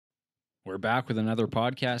We're back with another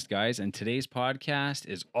podcast, guys, and today's podcast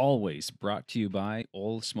is always brought to you by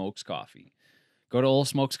Old Smokes Coffee. Go to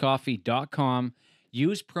oldsmokescoffee.com,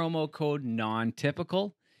 use promo code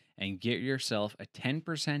NONTYPICAL, and get yourself a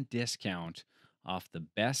 10% discount off the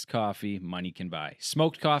best coffee money can buy.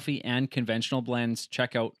 Smoked coffee and conventional blends.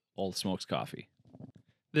 Check out Old Smokes Coffee.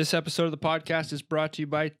 This episode of the podcast is brought to you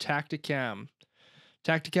by Tacticam.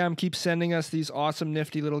 Tacticam keeps sending us these awesome,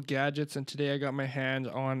 nifty little gadgets, and today I got my hand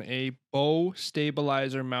on a bow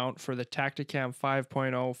stabilizer mount for the Tacticam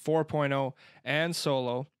 5.0, 4.0, and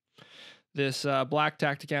Solo. This black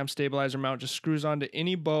Tacticam stabilizer mount just screws onto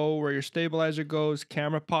any bow where your stabilizer goes,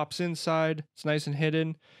 camera pops inside, it's nice and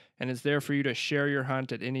hidden, and it's there for you to share your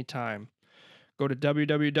hunt at any time. Go to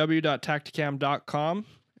www.tacticam.com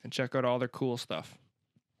and check out all their cool stuff.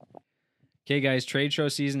 Okay, guys, trade show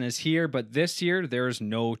season is here, but this year there's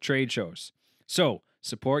no trade shows. So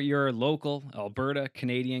support your local Alberta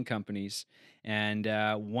Canadian companies, and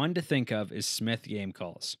one to think of is Smith Game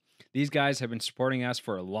Calls. These guys have been supporting us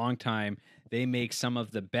for a long time. They make some of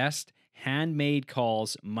the best handmade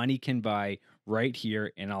calls money can buy right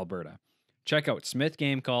here in Alberta. Check out Smith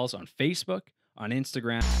Game Calls on Facebook, on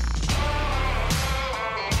Instagram.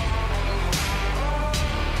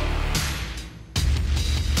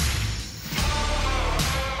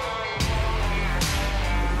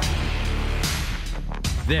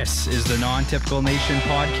 This is the Non-Typical Nation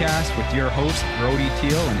podcast with your hosts, Brody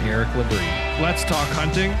and Erik. Let's talk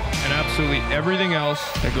hunting and absolutely everything else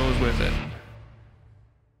that goes with it.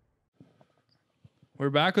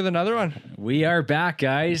 We're back with another one. We are back,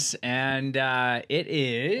 guys, and it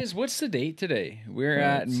is, what's the date today? We're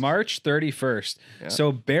at March 31st. Yeah.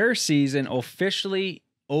 So bear season officially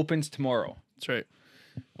opens tomorrow. That's right.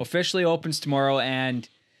 Officially opens tomorrow, and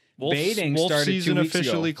baiting wolf started season 2 weeks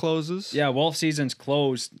officially ago. Closes. Yeah, wolf season's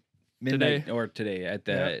closed midnight today at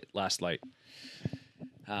the last light.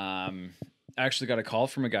 I actually got a call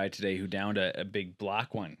from a guy today who downed a big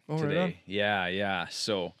black one today. Right on. Yeah.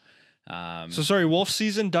 So sorry, wolf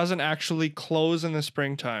season doesn't actually close in the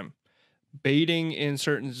springtime. Baiting in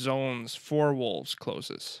certain zones for wolves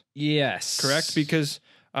closes. Yes. Correct? Because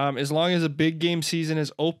as long as a big game season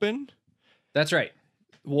is open, that's right.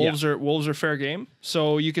 Wolves are fair game.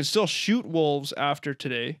 So you can still shoot wolves after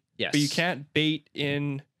today. Yes. But you can't bait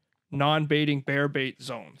in non-baiting bear bait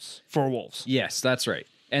zones for wolves. Yes, that's right.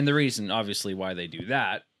 And the reason, obviously, why they do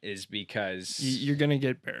that is because you're going to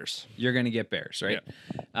get bears. You're going to get bears, right?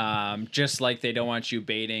 Yeah. Just like they don't want you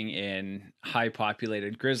baiting in high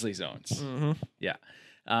populated grizzly zones. Mm-hmm. Yeah.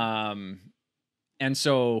 And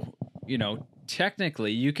so,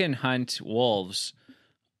 technically you can hunt wolves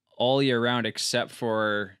all year round except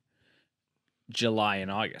for July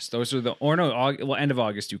and August. Those are end of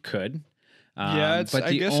August you could. But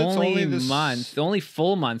I guess it's only the only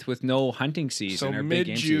full month with no hunting season or big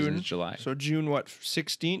game season is July. So June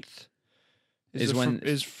 16th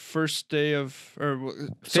is first day of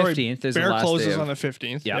 15th is bear the last closes day on the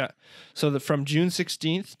 15th. Yeah. So from June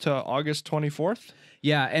 16th to August 24th.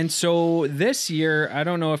 Yeah, and so this year, I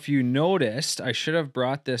don't know if you noticed, I should have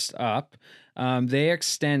brought this up. They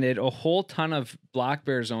extended a whole ton of black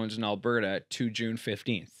bear zones in Alberta to June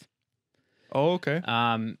 15th. Oh, okay.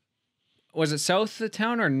 Was it south of the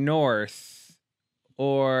town or north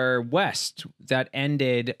or west that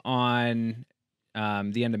ended on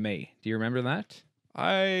the end of May? Do you remember that?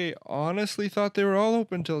 I honestly thought they were all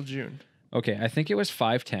open till June. Okay, I think it was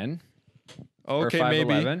 510. Okay, or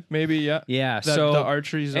 511. maybe, yeah. Yeah, so the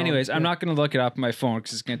archery zone. Anyways, I'm not going to look it up on my phone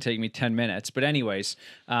because it's going to take me 10 minutes. But anyways,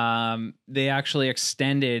 they actually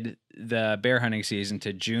extended the bear hunting season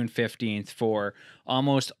to June 15th for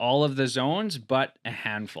almost all of the zones, but a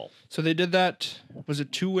handful. So they did that, was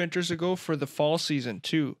it 2 winters ago for the fall season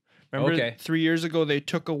too? Remember 3 years ago they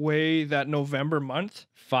took away that November month?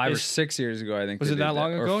 5 or 6 years ago, I think. Was it that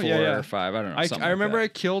long ago? Or 4 or 5, I don't know. I remember I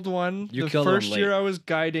killed one the first year I was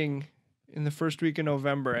guiding in the first week of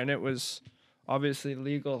November, and it was obviously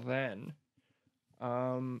legal then.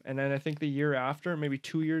 And then I think the year after, maybe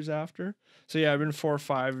 2 years after. So yeah, I've been 4 or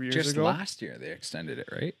 5 years Just ago. last year they extended it,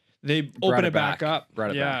 right? They opened it back up.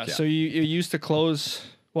 Brought it back, yeah. So it used to close.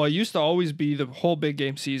 Well, it used to always be the whole big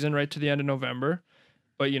game season right to the end of November.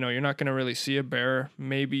 But you're not going to really see a bear.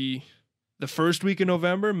 Maybe the first week of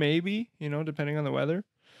November, maybe, depending on the weather.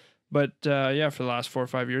 But for the last 4 or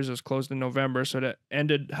 5 years, it was closed in November. So it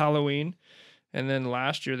ended Halloween. And then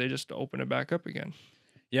last year, they just opened it back up again.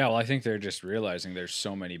 Yeah, well, I think they're just realizing there's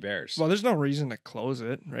so many bears. Well, there's no reason to close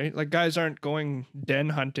it, right? Like, guys aren't going den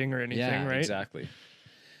hunting or anything, right? Exactly.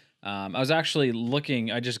 I was actually looking,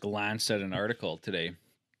 I just glanced at an article today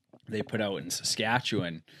they put out in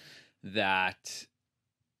Saskatchewan that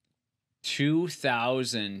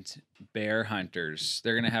 2,000 bear hunters.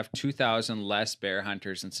 They're going to have 2,000 less bear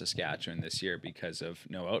hunters in Saskatchewan this year because of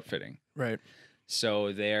no outfitting. Right.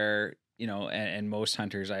 So they're, you know, and most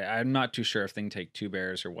hunters, I'm not too sure if they can take 2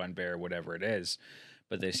 bears or 1 bear, whatever it is,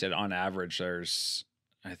 but they said on average there's,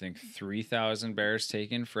 I think, 3,000 bears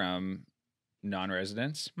taken from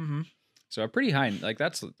non-residents. Mm-hmm. So a pretty high, like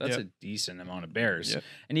that's Yep. a decent amount of bears. Yep.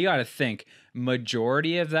 And you got to think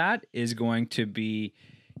majority of that is going to be,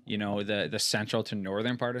 you know, the central to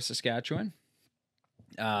northern part of Saskatchewan.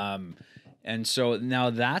 And so now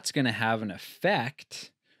that's going to have an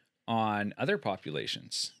effect on other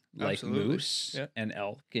populations like Absolutely. moose Yeah. and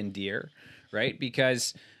elk and deer, right?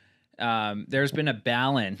 Because there's been a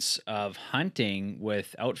balance of hunting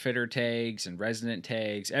with outfitter tags and resident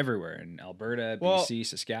tags everywhere in Alberta, BC,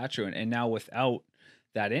 Saskatchewan. And now without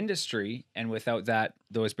that industry and without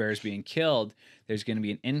those bears being killed, there's going to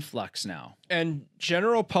be an influx now. And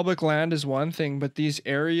general public land is one thing, but these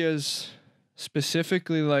areas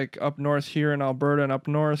specifically like up north here in Alberta and up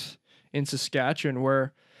north in Saskatchewan,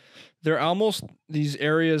 where they're almost these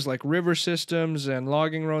areas like river systems and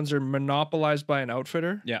logging roads are monopolized by an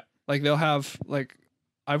outfitter. Yeah. Like they'll have like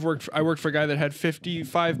I worked for a guy that had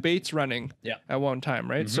 55 baits running at one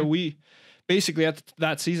time, right? Mm-hmm. So we basically at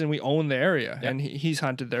that season we own the area and he's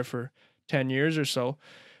hunted there for 10 years or so.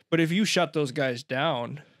 But if you shut those guys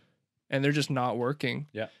down and they're just not working,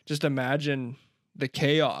 just imagine the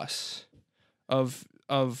chaos of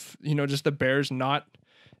you know, just the bears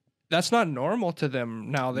that's not normal to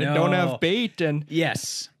them now. They don't have bait and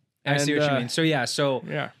yes. I see what you mean. So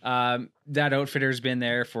that outfitter's been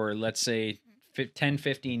there for, let's say, 10,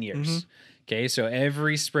 15 years. Mm-hmm. Okay, so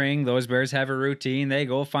every spring those bears have a routine. They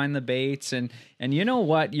go find the baits, and you know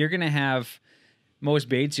what? You're gonna have most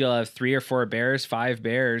baits. You'll have 3 or 4 bears, 5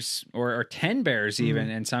 bears, or 10 bears even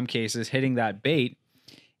in some cases hitting that bait,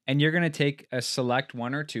 and you're gonna take a select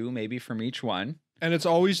 1 or 2 maybe from each one. And it's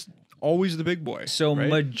always the big boy. So right?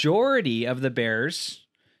 majority of the bears,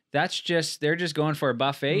 they're just going for a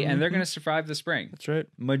buffet and they're going to survive the spring. That's right.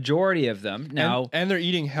 Majority of them now. And they're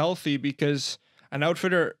eating healthy because an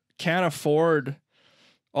outfitter can't afford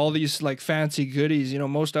all these like fancy goodies. You know,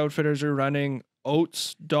 most outfitters are running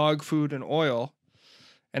oats, dog food, and oil,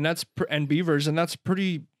 and and beavers, and that's a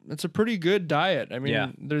pretty good diet. I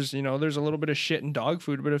mean, there's a little bit of shit in dog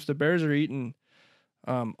food, but if the bears are eating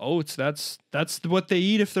oats, that's what they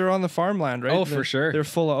eat if they're on the farmland, right? For sure. They're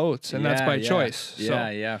full of oats, and that's by choice.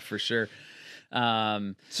 Yeah, for sure.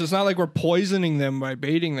 So it's not like we're poisoning them by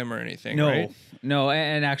baiting them or anything, right? No,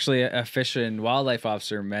 and actually a fish and wildlife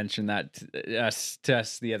officer mentioned that to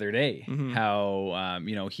us the other day, how,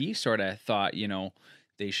 he sort of thought,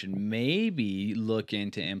 they should maybe look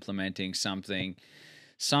into implementing something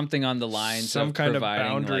on the lines of kind providing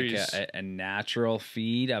of boundaries. like a natural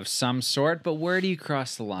feed of some sort. But where do you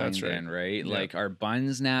cross the line then, right? Yeah. Like, are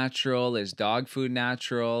buns natural? Is dog food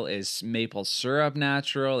natural? Is maple syrup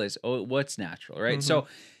natural? What's natural, right? So,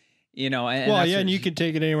 and you can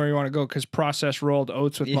take it anywhere you want to go because processed rolled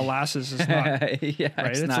oats with molasses is not right.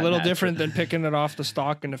 It's a little different than picking it off the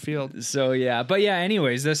stalk in the field. So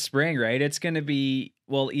anyways, this spring, right? It's going to be,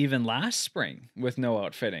 even last spring with no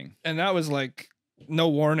outfitting, and that was like no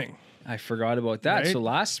warning. I forgot about that. Right? So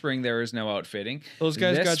last spring there was no outfitting. Those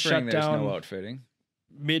guys this got spring, shut there's down no outfitting.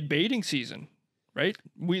 Mid baiting season, right?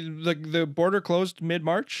 The border closed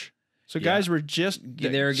mid-March. So guys were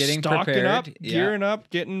they were getting stocking prepared, up, gearing up,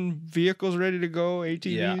 getting vehicles ready to go,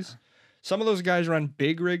 ATVs. Yeah. Some of those guys run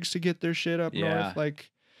big rigs to get their shit up north.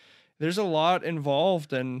 Like, there's a lot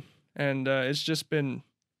involved, and it's just been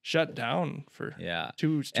shut down for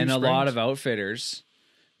two and springs. a lot of outfitters,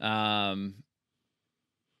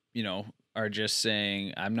 are just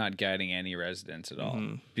saying, I'm not guiding any residents at all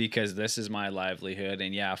because this is my livelihood.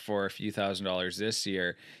 And for a few $1,000s this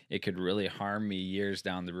year, it could really harm me years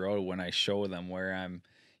down the road when I show them where I'm,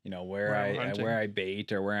 where I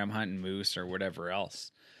bait or where I'm hunting moose or whatever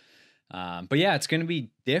else. But it's going to be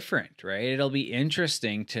different, right? It'll be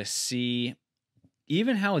interesting to see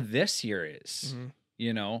even how this year is,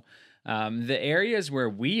 the areas where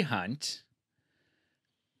we hunt.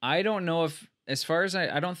 I don't know if, as far as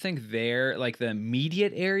I don't think they're like the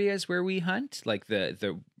immediate areas where we hunt, like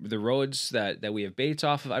the roads that we have baits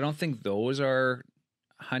off of. I don't think those are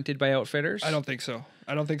hunted by outfitters. I don't think so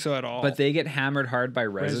at all. But they get hammered hard by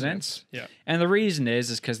residents. Yeah. And the reason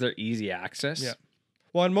is because they're easy access. Yeah.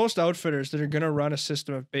 Well, and most outfitters that are going to run a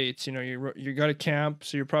system of baits, you got to camp,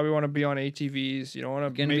 so you probably want to be on ATVs. You don't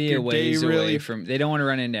want to make your day really from. They don't want to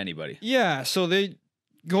run into anybody. Yeah, so they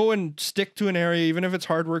go and stick to an area, even if it's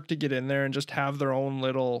hard work to get in there, and just have their own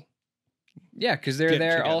little. Yeah, because they're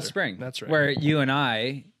there all spring. That's right. Where you and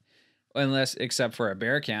I, except for a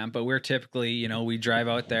bear camp, but we're typically, you know, we drive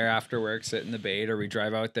out there after work, sit in the bait, or we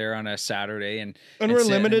drive out there on a Saturday and we're sit,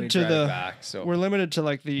 limited and to drive back. So we're limited to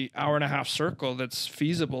like the hour-and-a-half circle that's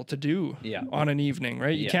feasible to do on an evening,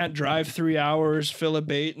 right? You can't drive 3 hours, fill a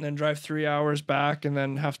bait, and then drive 3 hours back and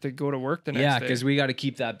then have to go to work the next day. Yeah, because we got to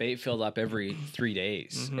keep that bait filled up every 3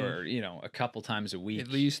 days or, you know, a couple times a week. At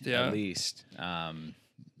least, yeah. At least.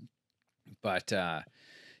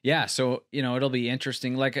 Yeah, so, you know, it'll be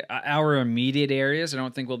interesting. Like our immediate areas, I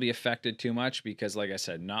don't think will be affected too much because, like I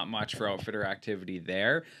said, not much for outfitter activity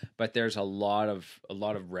there. But there's a lot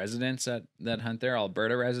of residents that hunt there,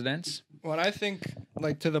 Alberta residents. Well, I think,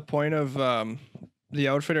 like, to the point of the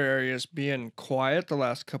outfitter areas being quiet the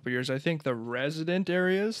last couple of years, I think the resident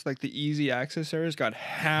areas, like the easy access areas, got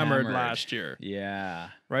hammered last year. Yeah.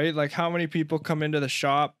 Right? Like, how many people come into the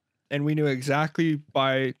shop and we knew exactly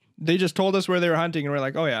they just told us where they were hunting and we're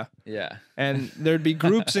like, oh yeah. Yeah. And there'd be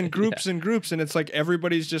groups and groups and groups and it's like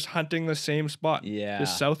everybody's just hunting the same spot. Yeah.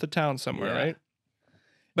 Just south of town somewhere, right?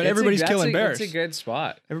 But everybody's killing bears. It's a good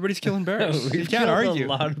spot. Everybody's killing bears. You can't argue. A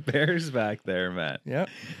lot of bears back there, man. Yeah.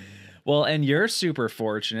 Well, and you're super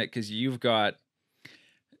fortunate because you've got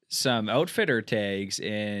some outfitter tags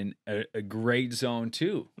in a great zone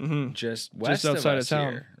too, just west outside of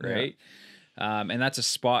town, here, right? And that's a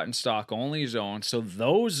spot and stock only zone. So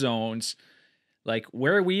those zones, like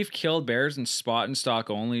where we've killed bears in spot and stock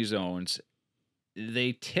only zones,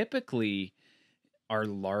 they typically are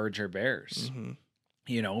larger bears.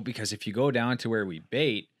 You know, because if you go down to where we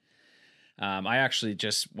bait, I actually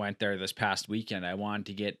just went there this past weekend. I wanted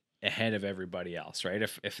to get ahead of everybody else, right?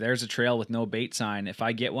 If there's a trail with no bait sign, if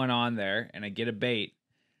I get one on there and I get a bait,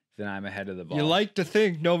 then I'm ahead of the ball. You like to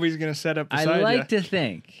think nobody's going to set up beside you. I like to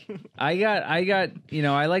think. I got, you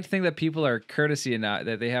know, I like to think that people are courtesy enough,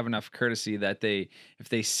 that they have enough courtesy that if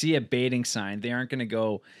they see a baiting sign, they aren't going to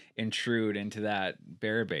go intrude into that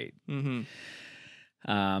bear bait.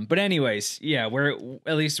 But anyways, yeah,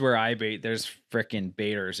 at least where I bait, there's frickin'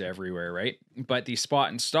 baiters everywhere, right? But the spot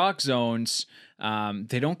and stock zones,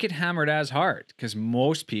 they don't get hammered as hard because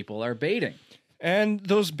most people are baiting. And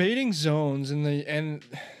those baiting zones and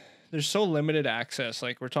there's so limited access.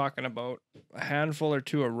 Like we're talking about a handful or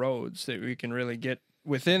two of roads that we can really get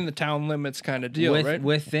within the town limits kind of deal, right?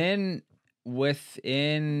 Within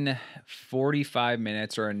 45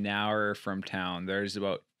 minutes or an hour from town, there's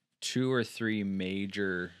about 2 or 3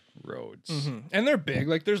 major roads. And they're big.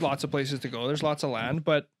 Like there's lots of places to go. There's lots of land,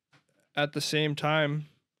 but at the same time,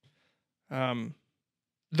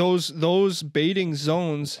 those baiting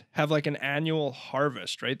zones have like an annual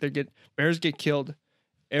harvest, right? Bears get killed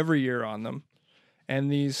every year on them. And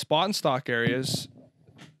these spot and stock areas,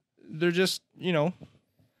 they're just, you know,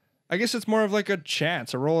 I guess it's more of like a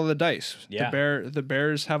chance, a roll of the dice. Yeah. The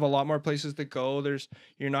bears have a lot more places to go.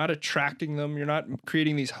 You're not attracting them. You're not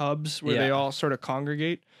creating these hubs where they all sort of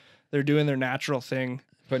congregate. They're doing their natural thing.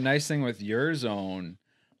 But nice thing with your zone,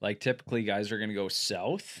 like typically guys are going to go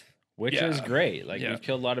south, which is great. Like we've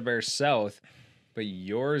killed a lot of bears south, but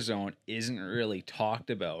your zone isn't really talked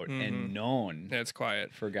about and known. It's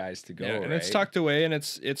quiet for guys to go. And right? it's tucked away and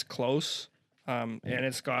it's close. And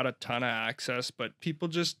it's got a ton of access, but people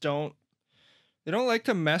just don't like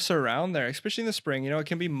to mess around there, especially in the spring. You know, it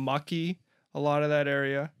can be mucky, a lot of that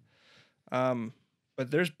area. But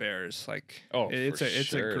there's bears. Like, it's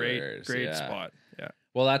a great spot. Yeah.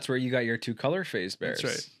 Well, that's where you got your 2 color phase bears.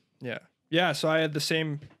 That's right. Yeah. Yeah. So I had the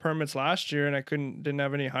same permits last year and I didn't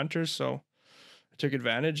have any hunters. So I took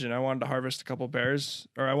advantage and I wanted to harvest a couple bears,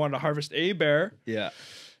 or I wanted to harvest a bear. Yeah.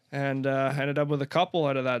 And ended up with a couple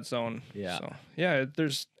out of that zone. Yeah. So yeah,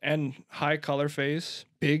 and high color phase,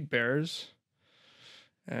 big bears.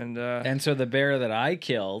 And so the bear that I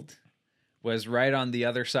killed was right on the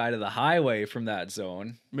other side of the highway from that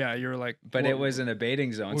zone. Yeah, you were like, but it was in a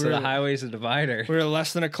baiting zone, so the highway's a divider. We were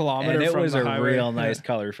less than a kilometer and it from was the a highway. Real nice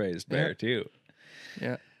color phased bear too.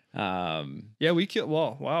 Yeah. Yeah, we killed.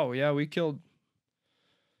 Well, wow. Yeah, we killed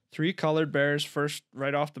 3 colored bears first,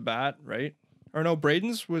 right off the bat, right? Or no,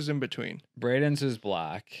 Braden's was in between. Braden's is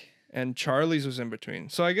black. And Charlie's was in between.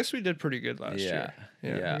 So I guess we did pretty good last year.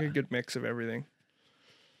 Yeah. A good mix of everything.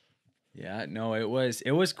 Yeah, no, it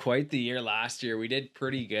was quite the year last year. We did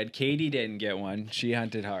pretty good. Katie didn't get one. She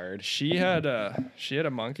hunted hard. She had a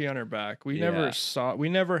monkey on her back. We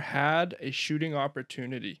never had a shooting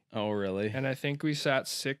opportunity. Oh, really? And I think we sat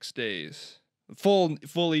 6 days. Full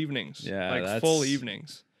evenings. Yeah, like full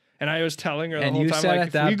evenings. And I was telling her the whole time, you sat like,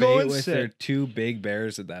 at that if we go bait and with sit, their 2 big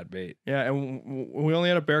bears at that bait. Yeah, and we only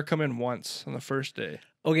had a bear come in once on the first day.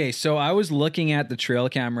 Okay, so I was looking at the trail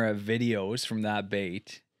camera videos from that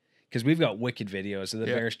bait because we've got wicked videos of the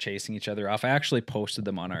bears chasing each other off. I actually posted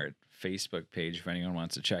them on our Facebook page if anyone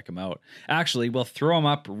wants to check them out. Actually, we'll throw them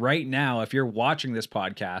up right now. If you're watching this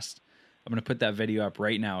podcast, I'm going to put that video up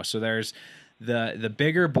right now. So there's the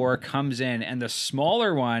bigger boar comes in, and the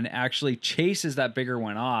smaller one actually chases that bigger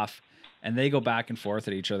one off, and they go back and forth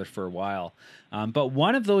at each other for a while. But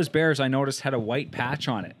one of those bears I noticed had a white patch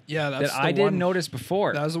on it. Yeah, that's that I didn't notice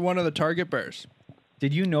before. That was one of the target bears.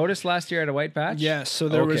 Did you notice last year it had a white patch? Yes. So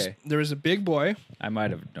there was a big boy. I might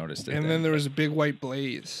have noticed it. And then there was a big white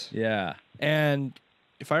blaze. Yeah. And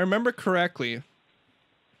if I remember correctly,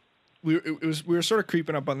 we were sort of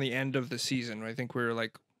creeping up on the end of the season. I think we were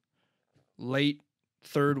like late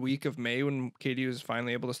third week of May when Katie was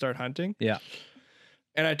finally able to start hunting. Yeah.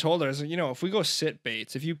 And I told her, I said, if we go sit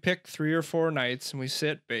baits, if you pick 3 or 4 nights and we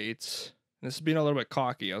sit baits, and this is being a little bit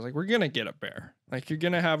cocky, I was like, we're going to get a bear. Like, you're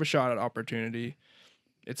going to have a shot at opportunity.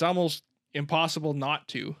 It's almost impossible not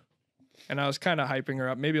to. And I was kind of hyping her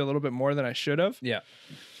up maybe a little bit more than I should have. Yeah.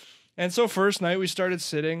 And so first night we started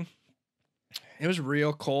sitting. It was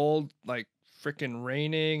real cold, like freaking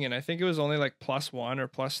raining. And I think it was only like +1 or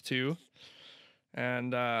 +2.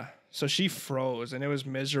 And so she froze and it was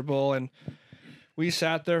miserable. And we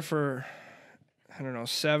sat there for,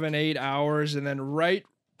 7-8 hours. And then right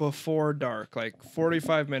before dark, like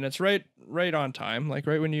 45 minutes, right on time, like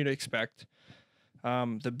right when you'd expect,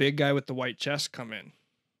 the big guy with the white chest come in.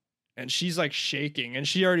 And she's like shaking. And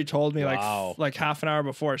she already told me like half an hour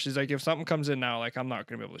before, she's like, if something comes in now, like I'm not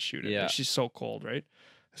going to be able to shoot it. Yeah. Like, she's so cold, right?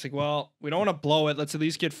 I was like, well, we don't want to blow it. Let's at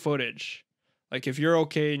least get footage. Like if you're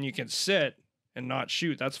okay and you can sit and not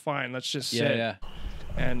shoot, that's fine. Let's just sit. Yeah.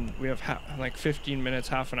 And we have like 15 minutes,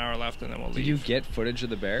 half an hour left, and then we'll leave. Did you get footage of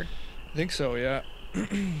the bear? I think so, yeah.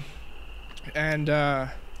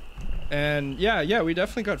 And yeah, we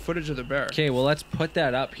definitely got footage of the bear. Okay, well, let's put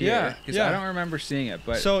that up here. Yeah, because I don't remember seeing it.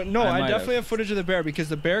 But so no, I definitely have have footage of the bear because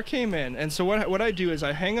the bear came in, and so what I do is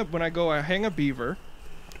I hang a beaver,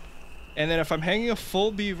 and then if I'm hanging a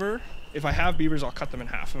full beaver, if I have beavers, I'll cut them in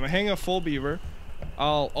half. If I'm hanging a full beaver,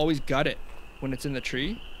 I'll always gut it when it's in the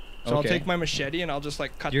tree. So I'll take my machete and I'll just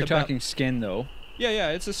like cut. You're talking skin though. Yeah,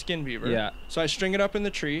 it's a skin beaver. Yeah. So I string it up in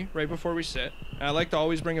the tree right before we sit. And I like to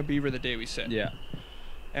always bring a beaver the day we sit. Yeah.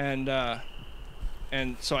 And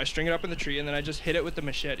so I string it up in the tree and then I just hit it with the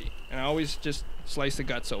machete. And I always just slice the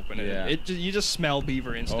guts open. And you just smell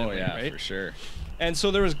beaver instantly, right? For sure. And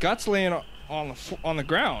so there was guts laying on the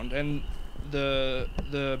ground, and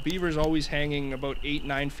the beaver's always hanging about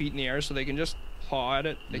 8-9 feet in the air, so they can just paw at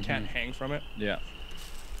it. They can't hang from it. Yeah.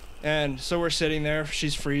 And so we're sitting there.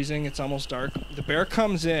 She's freezing. It's almost dark. The bear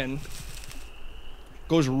comes in,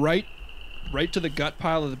 goes right to the gut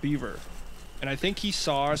pile of the beaver. And I think he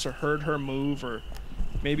saw us or heard her move, or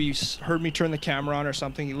maybe he heard me turn the camera on or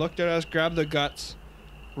something. He looked at us, grabbed the guts,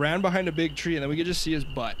 ran behind a big tree, and then we could just see his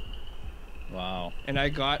butt. Wow. And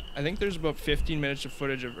I think there's about 15 minutes of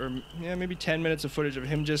footage maybe 10 minutes of footage of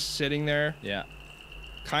him just sitting there. Yeah.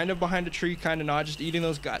 Kind of behind a tree, kind of not, just eating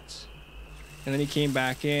those guts. And then he came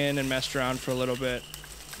back in and messed around for a little bit,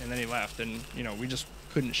 and then he left, and we just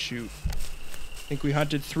couldn't shoot. I think we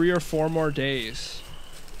hunted 3 or 4 more days.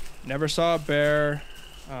 Never saw a bear.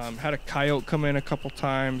 Had a coyote come in a couple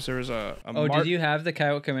times. There was did you have the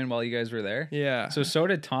coyote come in while you guys were there? Yeah. So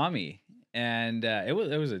did Tommy, and it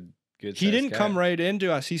was a good. He didn't come right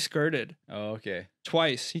into us. He skirted. Oh, okay.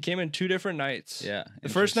 Twice. He came in 2 different nights. Yeah. The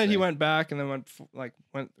first night he went back and then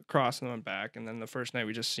went across and then went back, and then the first night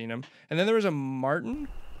we just seen him. And then there was a marten.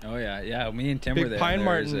 Oh yeah. Me and Tim were there. Big pine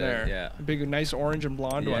marten there. Yeah. A big, nice orange and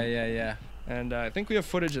blonde one. Yeah. And I think we have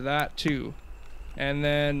footage of that too. And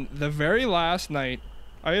then the very last night,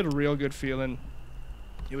 I had a real good feeling.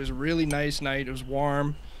 It was a really nice night. It was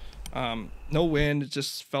warm. No wind. It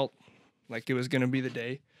just felt like it was going to be the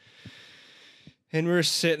day. And we were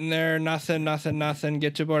sitting there, nothing.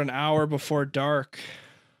 Get to about an hour before dark.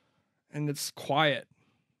 And it's quiet.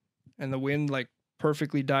 And the wind like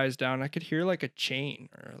perfectly dies down. I could hear like a chain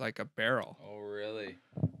or like a barrel. Oh, really?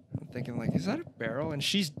 I'm thinking like, is that a barrel? And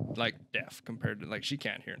she's like deaf compared to, like, she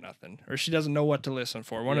can't hear nothing. Or she doesn't know what to listen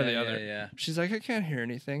for, one or the other. Yeah. She's like, I can't hear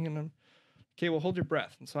anything. And I'm, okay, well, hold your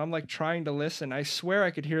breath. And so I'm like trying to listen. I swear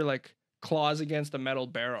I could hear like claws against a metal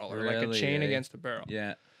barrel or like a chain against a barrel.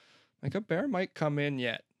 Yeah. Like a bear might come in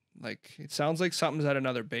yet. Like it sounds like something's at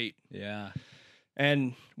another bait. Yeah.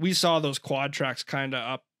 And we saw those quad tracks kind of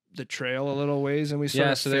up the trail a little ways, and we sort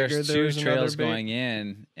of figured there's there was 2 trails another bait. going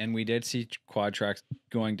in, and we did see quad tracks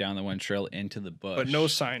going down the one trail into the bush. But no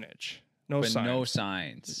signage. No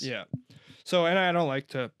signs. Yeah. So, and I don't like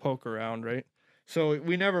to poke around, right? So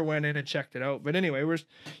we never went in and checked it out. But anyway,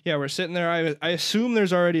 we're sitting there. I assume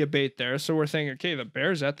there's already a bait there. So we're thinking, okay, the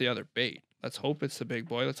bear's at the other bait. let's hope it's the big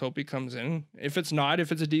boy. Let's hope he comes in. If it's not,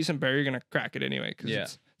 if it's a decent bear, you're gonna crack it anyway because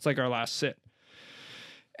it's like our last sit.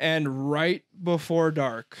 And right before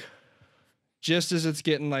dark, just as it's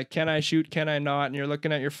getting like, can I shoot? Can I not? And you're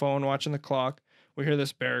looking at your phone, watching the clock. We hear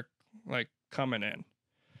this bear like coming in,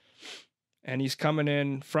 and he's coming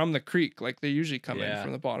in from the creek, like they usually come in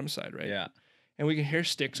from the bottom side, right? Yeah. And we can hear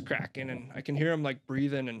sticks cracking, and I can hear him like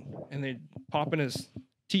breathing and they popping his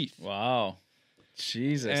teeth. Wow.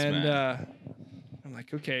 Jesus, and man. I'm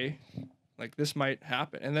like, okay, like this might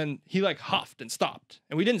happen. And then he like huffed and stopped,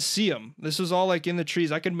 and we didn't see him. This was all like in the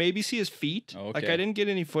trees. I could maybe see his feet. Okay. Like I didn't get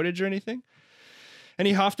any footage or anything. And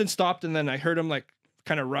he huffed and stopped, and then I heard him like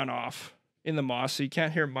kind of run off in the moss, so you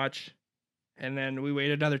can't hear much. And then we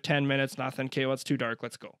waited another 10 minutes, nothing. Okay, well, it's too dark.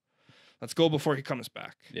 Let's go. Let's go before he comes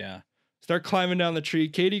back. Yeah. Start climbing down the tree.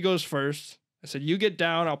 Katie goes first. I said, you get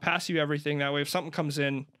down. I'll pass you everything. That way, if something comes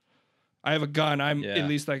in, I have a gun. At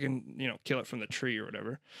least I can, kill it from the tree or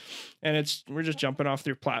whatever. And we're just jumping off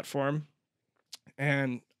their platform.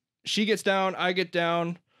 And she gets down. I get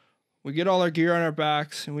down. We get all our gear on our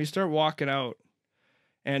backs, and we start walking out.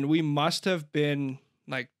 And we must have been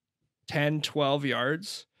like 10, 12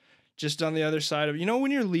 yards just on the other side of,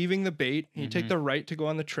 when you're leaving the bait, and you take the right to go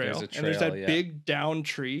on the trail, and there's that big down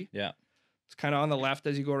tree. Yeah. It's kind of on the left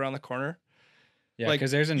as you go around the corner. Yeah, like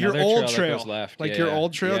because there's another your old trail that goes left. Like your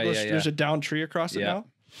old trail goes, there's a down tree across it now.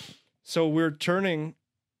 So we're turning,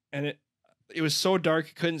 and it was so dark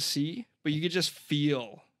you couldn't see, but you could just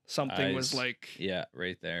feel something was like... Yeah,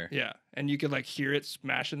 right there. Yeah, and you could like hear it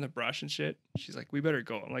smashing the brush and shit. She's like, we better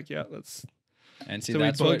go. I'm like, yeah, let's... And see, so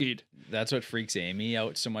that's what freaks Amy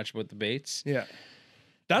out so much about the baits. Yeah.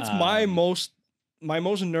 That's my most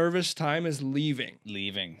nervous time is leaving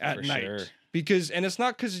at night. Sure. And it's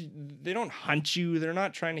not because they don't hunt you. They're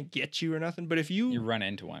not trying to get you or nothing. But if you run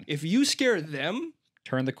into one, if you scare them,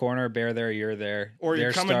 turn the corner, bear there, you're there, or they're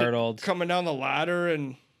you're startled, coming down the ladder,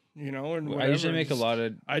 and and whatever. I usually make a lot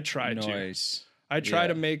of noise. I try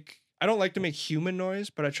to make. I don't like to make human noise,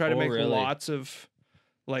 but I try to make lots of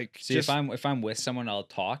like. See, if I'm with someone, I'll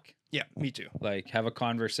talk. Yeah, me too. Like have a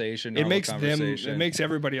conversation. It makes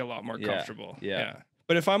everybody a lot more comfortable. Yeah.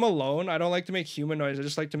 But if I'm alone, I don't like to make human noise. I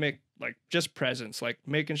just like to make like just presence, like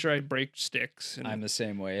making sure I break sticks. And I'm the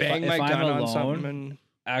same way. Bang my gun on something. And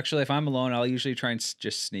actually, if I'm alone, I'll usually try and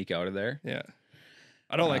just sneak out of there. Yeah.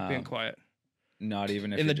 I don't like being quiet. Not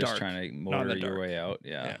even if you're just trying to motor your way out.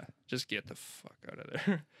 Yeah. Just get the fuck out of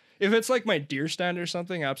there. If it's like my deer stand or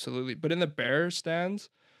something, absolutely. But in the bear stands,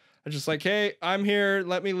 I'm just like, hey, I'm here.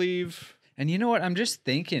 Let me leave. And you know what? I'm just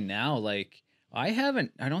thinking now, like, I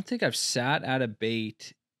don't think I've sat at a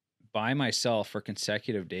bait by myself for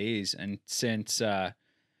consecutive days and since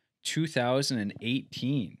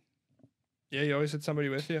 2018. Yeah, you always had somebody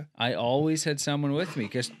with you. I always had someone with me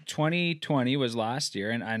because 2020 was last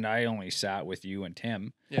year, and I only sat with you and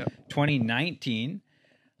Tim. Yeah. 2019,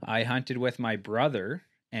 I hunted with my brother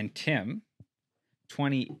and Tim.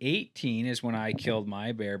 2018 is when I killed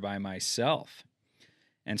my bear by myself.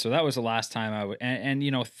 And so that was the last time I would, and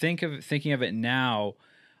thinking of it now,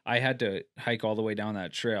 I had to hike all the way down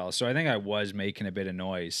that trail. So I think I was making a bit of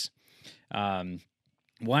noise. One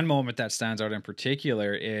moment that stands out in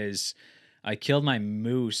particular is I killed my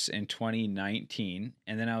moose in 2019,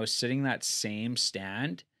 and then I was sitting that same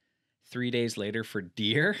stand 3 days later for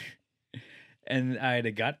deer. And I had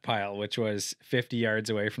a gut pile, which was 50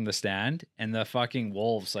 yards away from the stand. And the fucking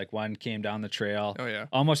wolves, like one came down the trail. Oh, yeah.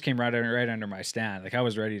 Almost came right under my stand. Like I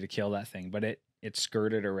was ready to kill that thing, but it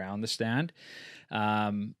skirted around the stand.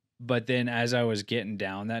 But then as I was getting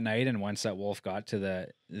down that night, and once that wolf got to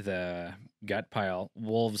the gut pile,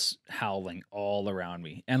 wolves howling all around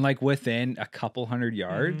me. And like within a couple hundred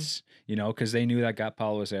yards, because they knew that gut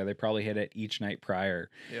pile was there. They probably hit it each night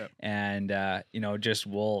prior. Yeah. And, just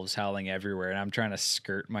wolves howling everywhere. And I'm trying to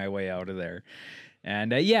skirt my way out of there.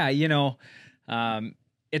 And it's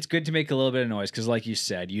good to make a little bit of noise because like you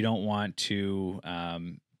said, you don't want to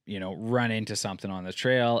run into something on the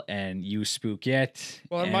trail and you spook it.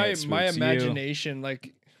 Well, my imagination,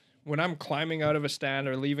 like when I'm climbing out of a stand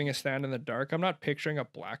or leaving a stand in the dark, I'm not picturing a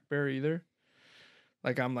black bear either.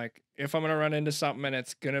 Like I'm like, if I'm gonna run into something and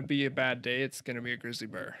it's gonna be a bad day, it's gonna be a grizzly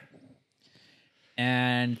bear.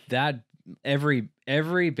 And that every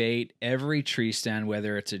bait, every tree stand,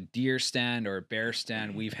 whether it's a deer stand or a bear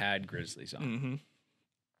stand, we've had grizzlies on. Mm-hmm.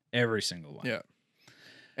 Every single one. Yeah.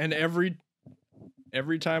 And every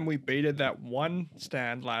time we baited that one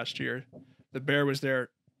stand last year, the bear was there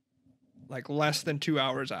like less than 2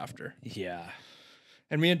 hours after. Yeah.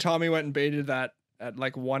 And me and Tommy went and baited that at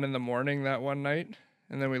like 1 a.m. that one night.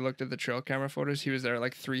 And then we looked at the trail camera photos. He was there at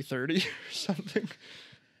like 3:30 or something.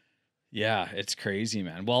 Yeah, it's crazy,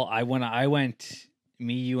 man. Well, when I went,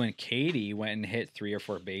 me, you, and Katie went and hit 3 or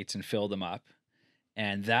 4 baits and filled them up.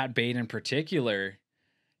 And that bait in particular,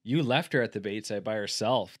 you left her at the bait site by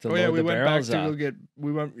herself to load the barrels up.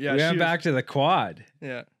 We went back to the quad.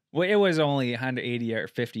 Yeah. Well, it was only 180 or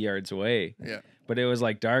 50 yards away. Yeah. But it was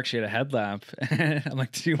like dark. She had a headlamp. I'm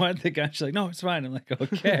like, do you want the gun? She's like, no, it's fine. I'm like,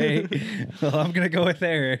 okay. Well, I'm going to go with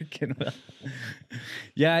Erik. And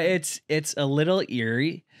yeah, it's a little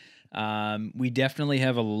eerie. We definitely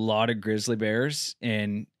have a lot of grizzly bears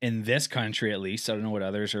in this country, at least. I don't know what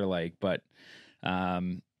others are like, but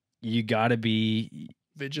you got to be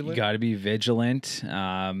vigilant. You got to be vigilant.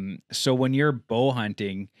 So when you're bow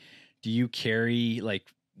hunting, do you carry like?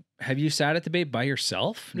 Have you sat at the bait by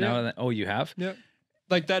yourself? Yeah. Oh, you have? Yeah.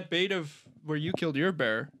 Like that bait of where you killed your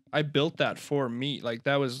bear, I built that for me. Like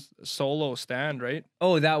that was a solo stand, right?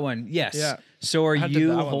 Oh, that one. Yes. Yeah. So are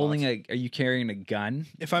you holding are you carrying a gun?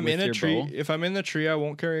 If I'm in a tree, if I'm in the tree, I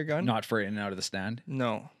won't carry a gun. Not for in and out of the stand?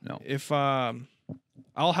 No. If I'll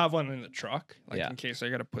have one in the truck, like in case I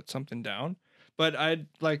got to put something down. But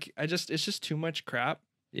it's just too much crap.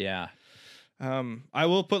 Yeah. I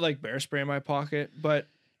will put like bear spray in my pocket, but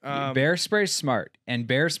bear spray is smart, and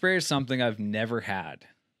bear spray is something I've never had.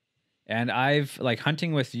 And I've like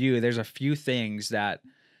hunting with you. There's a few things that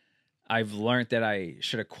I've learned that I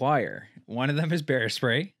should acquire. One of them is bear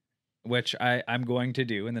spray, which I'm going to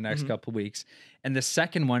do in the next couple of weeks. And the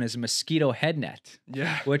second one is a mosquito head net.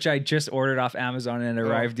 Yeah. Which I just ordered off Amazon and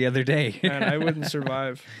arrived the other day. Man, I wouldn't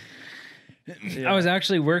survive. Yeah. I was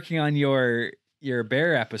actually working on your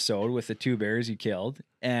bear episode with the 2 bears you killed,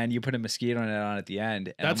 and you put a mosquito net on at the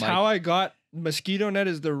end. And that's how I got mosquito net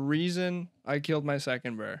is the reason I killed my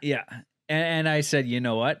second bear. Yeah. And I said, you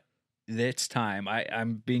know what? It's time.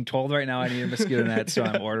 I'm being told right now I need a mosquito net, so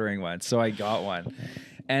I'm ordering one. So I got one.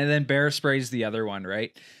 And then bear spray's the other one,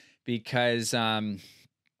 right? Because,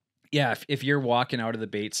 if you're walking out of the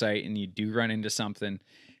bait site and you do run into something,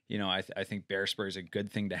 you know, I think bear spray is a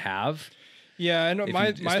good thing to have. Yeah, I know.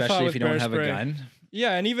 My thought especially with if you don't bear have spray, a gun.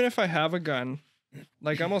 Yeah, and even if I have a gun,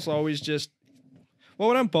 like I'm almost always just, well,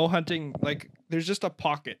 when I'm bow hunting, like there's just a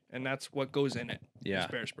pocket, and that's what goes in it. Yeah,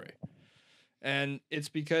 bear spray. And it's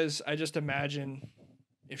because I just imagine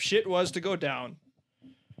if shit was to go down,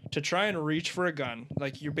 to try and reach for a gun,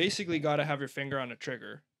 like you basically got to have your finger on a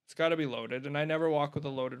trigger. It's got to be loaded, and I never walk with a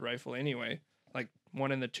loaded rifle anyway, like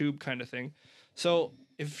one in the tube kind of thing. So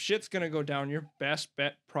if shit's going to go down, your best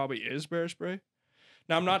bet probably is bear spray.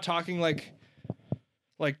 Now, I'm not talking like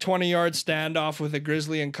 20-yard standoff with a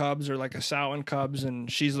grizzly and cubs, or like a sow and cubs,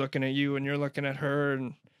 and she's looking at you and you're looking at her,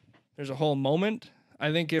 and there's a whole moment.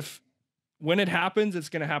 I think when it happens, it's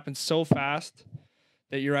going to happen so fast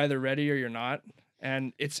that you're either ready or you're not.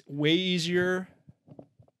 And it's way easier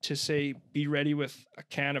to say be ready with a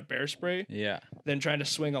can of bear spray than trying to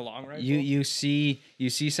swing a long rifle. You see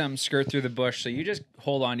something skirt through the bush, so you just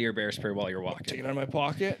hold on to your bear spray while you're walking. Take it out of my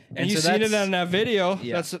pocket. And you seen it on that video.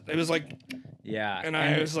 Yeah. It was like, and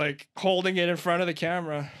I was like holding it in front of the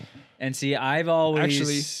camera. And see, I've always...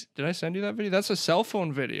 Actually, did I send you that video? That's a cell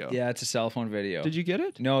phone video. Yeah, it's a cell phone video. Did you get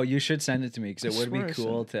it? No, you should send it to me, because it would be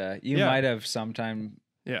cool to... You might have sometime...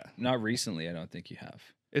 Yeah. Not recently, I don't think you have.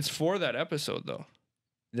 It's for that episode, though.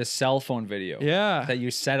 The cell phone video. Yeah. That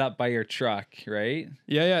you set up by your truck, right?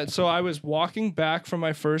 Yeah. So I was walking back from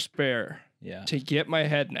my first bear to get my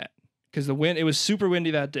head net, because the wind, it was super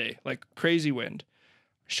windy that day, like crazy wind.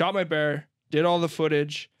 Shot my bear, did all the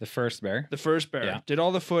footage. The first bear? The first bear. Yeah. Did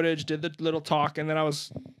all the footage, did the little talk, and then I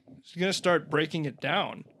was going to start breaking it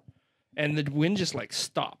down. And the wind just like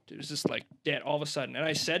stopped. It was just like dead all of a sudden. And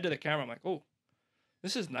I said to the camera, I'm like, oh,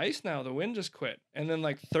 this is nice now. The wind just quit. And then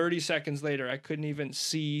like 30 seconds later, I couldn't even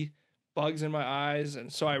see bugs in my eyes.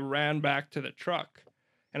 And so I ran back to the truck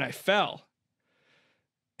and I fell.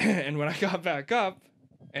 And when I got back up,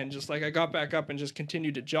 and just like I got back up and just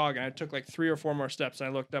continued to jog, and I took like 3 or 4 more steps, and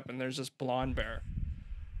I looked up and there's this blonde bear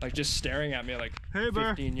like just staring at me like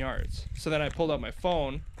 15 yards. So then I pulled out my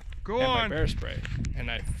phone my bear spray, and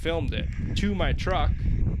I filmed it to my truck,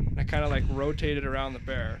 and I kind of like rotated around the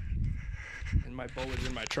bear. And my bow was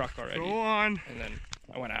in my truck already. Go on. And then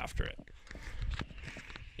I went after it.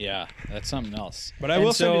 Yeah, that's something else. But I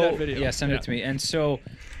will send you that video. Yeah, send it to me. And so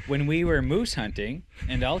when we were moose hunting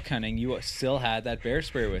and elk hunting, you still had that bear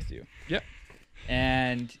spray with you. Yep.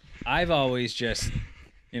 And I've always just,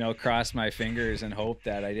 crossed my fingers and hoped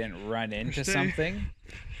that I didn't run into something.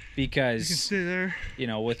 Because, you can stay there.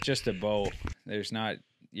 With just a bow, there's not,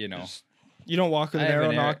 You don't walk with an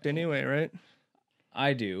arrow nocked anyway, right?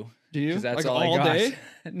 I do. Do you? That's like all all day?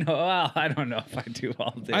 No, well, I don't know if I do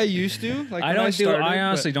all day. I used to. Like I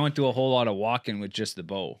honestly don't do a whole lot of walking with just the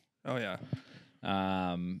bow. Oh yeah.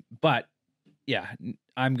 But yeah,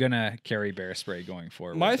 I'm gonna carry bear spray going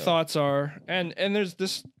forward. My though. thoughts are, and there's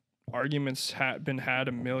this arguments been had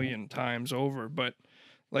a million times over, but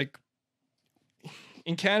like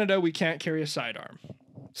in Canada, we can't carry a sidearm,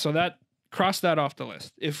 so that cross that off the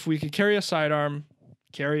list. If we could carry a sidearm,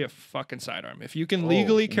 carry a fucking sidearm. If you can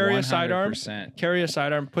legally carry a sidearm, 100%. carry a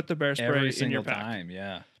sidearm. Put the bear Every spray in your single pack. time.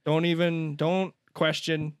 Yeah. Don't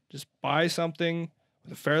question. Just buy something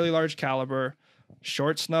with a fairly large caliber,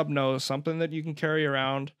 short snub nose, something that you can carry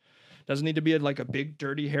around. Doesn't need to be like a big,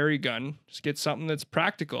 dirty, hairy gun. Just get something that's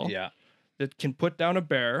practical. Yeah. That can put down a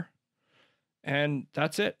bear, and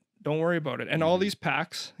that's it. Don't worry about it. And all these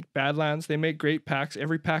packs, like Badlands, they make great packs.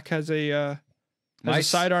 Every pack has a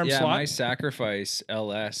sidearm slot. My Sacrifice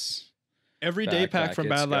LS. Every day pack from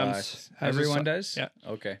Badlands has everyone does? Yeah.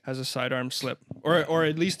 Okay. Has a sidearm slip. Or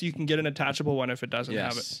at least you can get an attachable one if it doesn't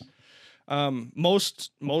have it.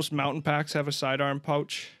 Most mountain packs have a sidearm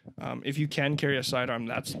pouch. If you can carry a sidearm,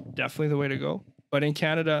 that's definitely the way to go. But in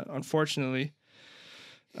Canada, unfortunately,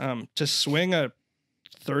 to swing a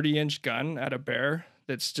 30-inch gun at a bear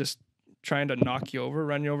that's just trying to knock you over,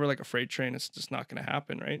 run you over like a freight train, it's just not going to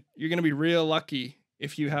happen, right? You're going to be real lucky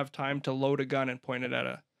if you have time to load a gun and point it at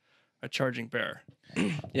a charging bear.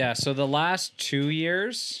 Yeah, so the last 2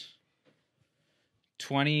 years,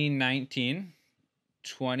 2019,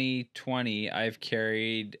 2020, I've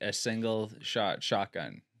carried a single shot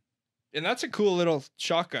shotgun. And that's a cool little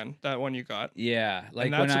shotgun, that one you got. Yeah,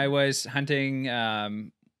 like when I was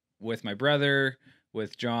hunting with my brother,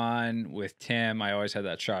 with John, with Tim, I always had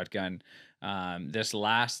that shotgun. This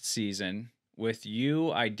last season, with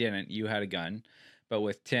you, I didn't. You had a gun, but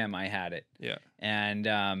with Tim, I had it. Yeah.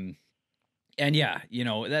 And yeah, you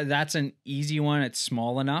know, that's an easy one. It's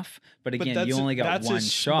small enough, but again, you only got one shot. That's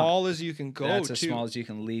as small as you can go. That's as small as you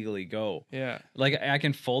can legally go. Yeah. Like I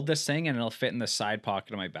can fold this thing and it'll fit in the side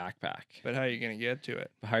pocket of my backpack. But how are you going to get to it?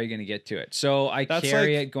 How are you going to get to it? So I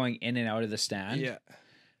carry it going in and out of the stand. Yeah.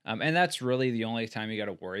 And that's really the only time you got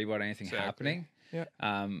to worry about anything happening. Yeah.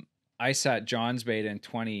 I sat John's bait in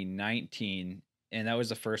 2019, and that was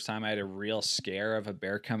the first time I had a real scare of a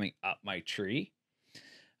bear coming up my tree.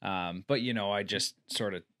 But you know, I just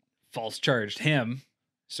sort of false charged him,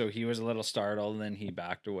 so he was a little startled, and then he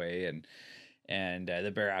backed away, and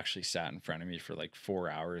the bear actually sat in front of me for like 4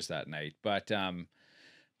 hours that night. But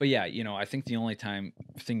yeah, you know, I think the only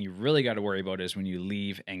thing you really got to worry about is when you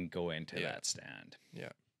leave and go into that stand. Yeah.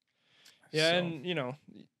 Yeah, so. And you know,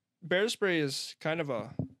 bear spray is kind of a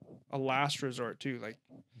last resort too. Like,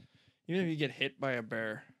 even if you get hit by a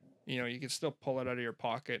bear, you know, you can still pull it out of your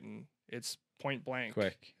pocket and it's point blank.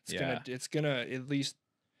 Quick. It's gonna at least,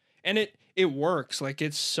 and it works. Like,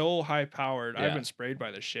 it's so high powered. I've been sprayed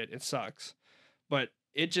by this shit. It sucks. But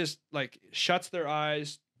it just like shuts their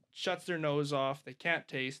eyes, shuts their nose off. They can't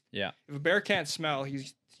taste. Yeah. If a bear can't smell,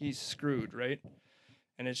 he's screwed, right?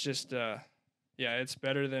 And it's just it's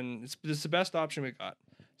better than it's the best option we got.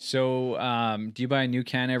 So, do you buy a new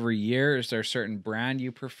can every year? Is there a certain brand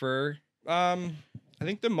you prefer? I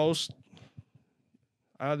think the most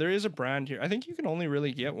there is a brand here. I think you can only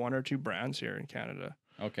really get one or two brands here in Canada.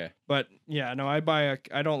 Okay. But yeah, no, I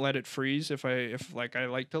don't let it freeze if I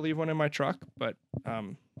like to leave one in my truck, but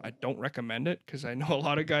I don't recommend it because I know a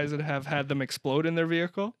lot of guys that have had them explode in their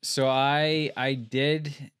vehicle. So I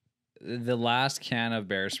did. The last can of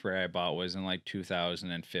bear spray I bought was in like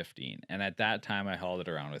 2015. And at that time, I hauled it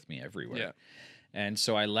around with me everywhere. Yeah. And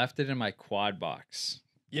so I left it in my quad box.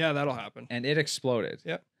 Yeah, that'll happen. And it exploded.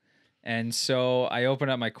 Yep. And so I opened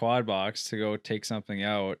up my quad box to go take something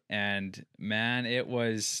out. And man, it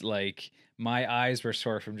was like my eyes were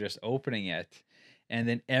sore from just opening it. And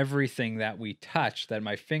then everything that we touched, that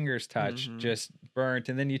my fingers touched, just burnt.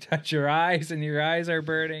 And then you touch your eyes, and your eyes are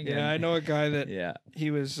burning. Yeah, I know a guy that he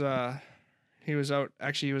was out.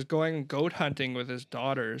 Actually, he was going goat hunting with his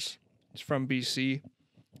daughters. He's from BC,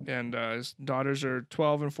 and his daughters are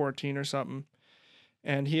 12 and 14 or something.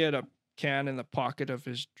 And he had a can in the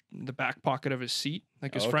back pocket of his seat,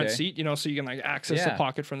 like his front seat, you know, so you can like access the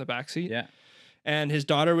pocket from the back seat. Yeah. And his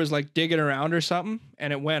daughter was like digging around or something,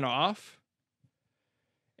 and it went off.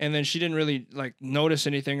 And then she didn't really like notice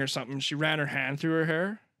anything or something. She ran her hand through her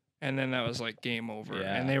hair, and then that was like game over.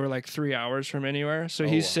 Yeah. And they were like 3 hours from anywhere. So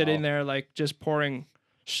he's sitting there like just pouring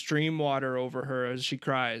stream water over her as she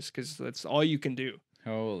cries, because that's all you can do.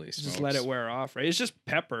 Holy smokes. Just let it wear off, right? It's just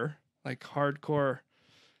pepper, like hardcore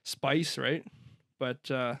spice, right? But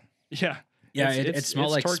it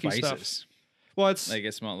smelled like spices. Stuff. Well, it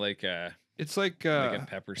smelled like it's like a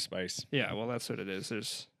pepper spice. Yeah, well, that's what it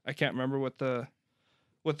is. I can't remember what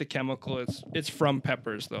the chemical is. It's from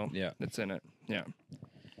peppers though. Yeah, it's in it. Yeah.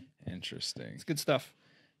 Interesting. It's good stuff.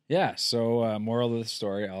 Yeah. So, moral of the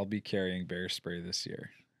story: I'll be carrying bear spray this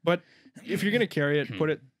year. But if you're gonna carry it, put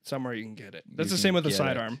it somewhere you can get it. That's You the same can with the get it.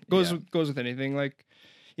 sidearm. Goes Yeah. goes with anything. Like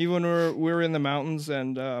even when we were in the mountains,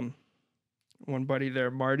 and one buddy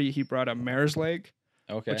there, Marty, he brought a mare's leg,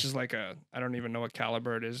 Okay. which is like I don't even know what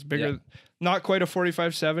caliber it is. Bigger, not quite a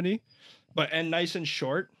 45-70, and nice and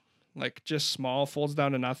short, like just small, folds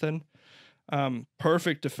down to nothing.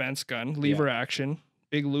 Perfect defense gun, lever action,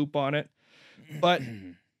 big loop on it. But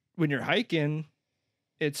when you're hiking,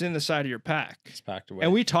 it's in the side of your pack. It's packed away.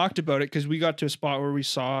 And we talked about it because we got to a spot where we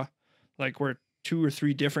saw like where 2 or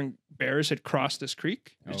 3 different bears had crossed this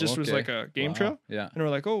creek. It just was like a game trail. Yeah. And we're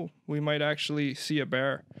like, oh, we might actually see a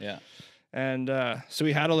bear. Yeah. And so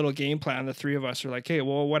we had a little game plan. The 3 of us are like, hey,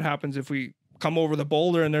 well, what happens if we come over the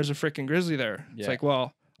boulder and there's a freaking grizzly there? It's like,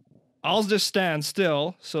 well, I'll just stand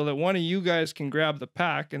still so that one of you guys can grab the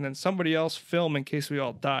pack and then somebody else film in case we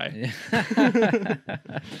all die. Yeah.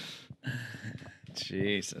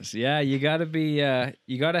 Jesus. Yeah, you gotta be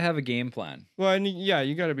you gotta have a game plan. Well, and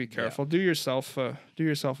you got to be careful. Do yourself a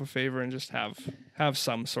favor and just have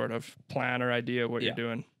some sort of plan or idea what you're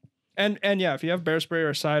doing. And yeah, if you have bear spray or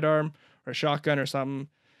a sidearm or a shotgun or something,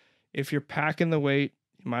 if you're packing the weight,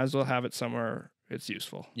 you might as well have it somewhere it's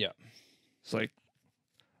useful. Yeah. It's like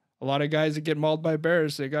a lot of guys that get mauled by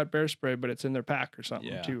bears, they got bear spray, but it's in their pack or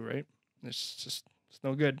something too, right? It's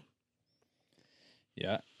no good.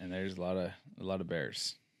 Yeah, and there's a lot of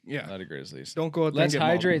bears. Yeah. A lot of grizzlies. Don't go out there Let's and get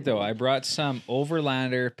hydrate though. I brought some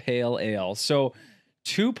Overlander Pale Ale. So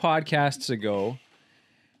 2 podcasts ago,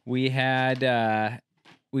 we had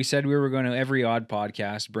we said we were going to every odd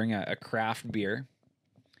podcast bring a craft beer,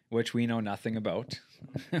 which we know nothing about.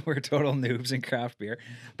 We're total noobs in craft beer,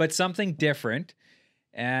 but something different.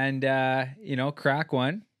 And crack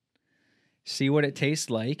one, see what it tastes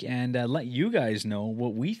like, and let you guys know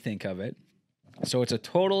what we think of it. So it's a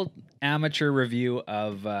total amateur review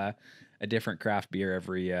of a different craft beer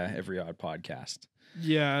every odd podcast.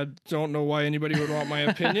 Yeah, I don't know why anybody would want my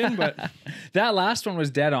opinion, but that last one was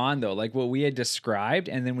dead on though, like what we had described,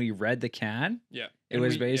 and then we read the can. Yeah, it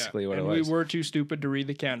was basically what it was. We were too stupid to read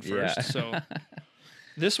the can first. Yeah. So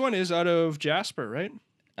this one is out of Jasper, right?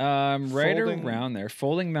 Right around there,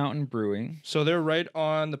 Folding Mountain Brewing. So they're right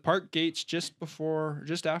on the park gates, just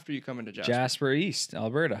after you come into Jasper. Jasper East,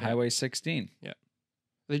 Alberta, Highway 16. Yeah,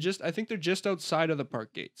 I think they're just outside of the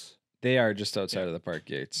park gates. They are just outside of the park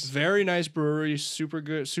gates. Very nice brewery, super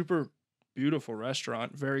good, super beautiful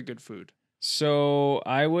restaurant, very good food. So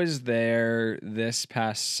I was there this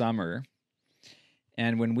past summer,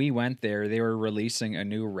 and when we went there, they were releasing a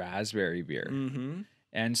new raspberry beer. Mm-hmm.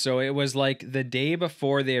 And so it was like the day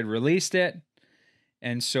before they had released it.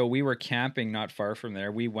 And so we were camping not far from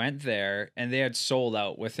there. We went there and they had sold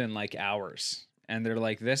out within like hours. And they're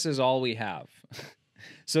like, this is all we have.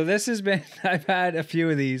 So this has been, I've had a few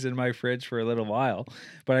of these in my fridge for a little while,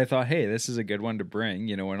 but I thought, hey, this is a good one to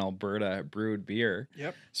bring, an Alberta brewed beer.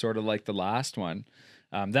 Yep. Sort of like the last one.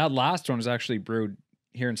 That last one was actually brewed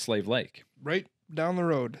here in Slave Lake. Right down the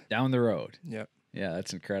road. Down the road. Yep. Yeah,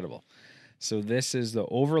 that's incredible. So this is the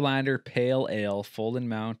Overlander Pale Ale Folding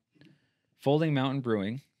Mountain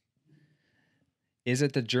Brewing. Is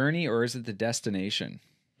it the journey or is it the destination?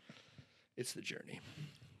 It's the journey.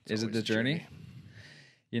 Is it the journey?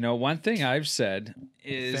 One thing I've said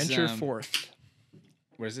is venture forth.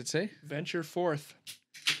 What does it say? Venture forth.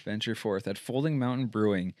 Venture forth. At Folding Mountain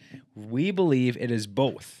Brewing, we believe it is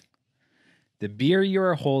both. The beer you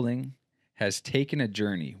are holding has taken a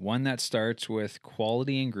journey, one that starts with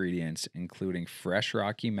quality ingredients, including fresh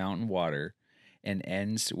Rocky Mountain water, and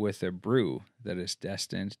ends with a brew that is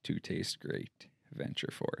destined to taste great. Venture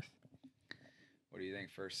forth. What do you think?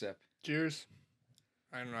 First sip. Cheers.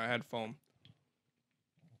 I don't know. I had foam.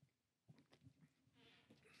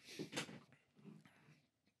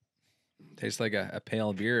 Tastes like a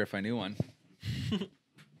pale beer if I knew one.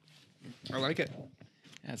 I like it.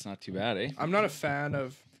 Yeah, it's not too bad, eh? I'm not a fan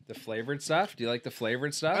of the flavored stuff. Do you like the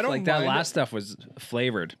flavored stuff? I don't like that mind last it. stuff was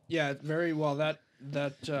flavored. Yeah, very well. That I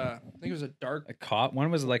think it was a dark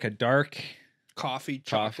One was like a dark coffee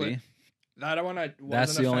chocolate. That one I wasn't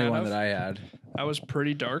That's the a only fan one of. that I had. That was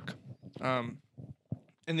pretty dark. And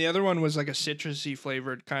the other one was like a citrusy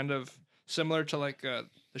flavored, kind of similar to like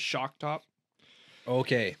the shock top.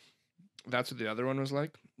 Okay. That's what the other one was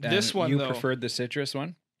like. And this one, you though, preferred the citrus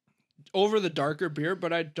one? over the darker beer,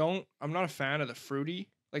 but I'm not a fan of the fruity.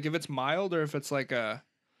 Like if it's mild or if it's like a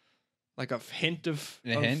hint of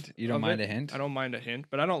hint? You don't mind a hint? I don't mind a hint,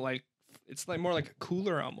 but I don't like it's like more like a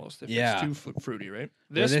cooler almost if Yeah. it's too fruity, right?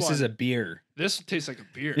 This one, is a beer. This tastes like a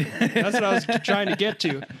beer. That's what I was trying to get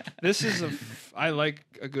to. This is I like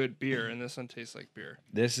a good beer, and this one tastes like beer.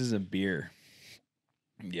 This is a beer.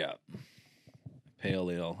 Yeah.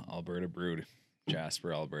 Pale ale, Alberta brewed.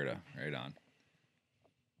 Jasper, Alberta. Right on.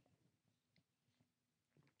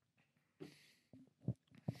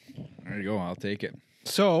 There you go. I'll take it.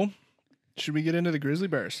 So, should we get into the Grizzly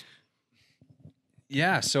Bears?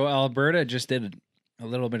 Yeah. So Alberta just did a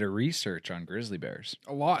little bit of research on grizzly bears.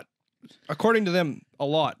 A lot. According to them, a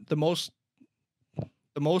lot. The most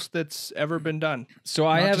that's ever been done. So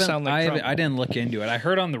Not I to haven't. sound like Trump. I didn't look into it. I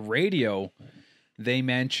heard on the radio they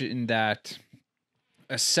mentioned that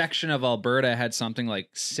a section of Alberta had something like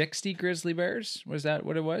 60 grizzly bears. Was that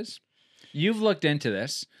what it was? You've looked into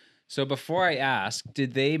this. So before I ask,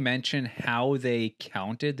 did they mention how they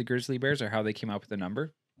counted the grizzly bears or how they came up with the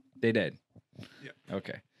number? They did. Yeah.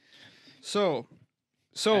 Okay. So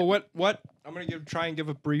what I'm going to try and give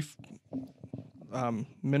a brief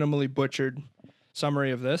minimally butchered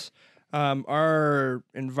summary of this. Our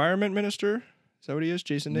environment minister, is that what he is?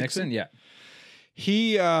 Jason Nixon? Yeah.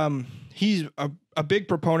 He's a big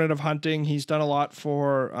proponent of hunting. He's done a lot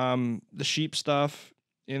for the sheep stuff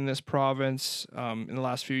in this province in the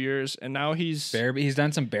last few years, and now he's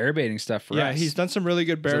done some bear baiting stuff for us. Yeah, he's done some really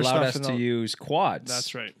good bear He's allowed stuff. us to use quads.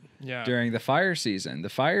 That's right. Yeah. During the fire season, the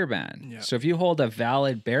fire ban. Yeah. So if you hold a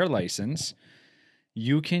valid bear license,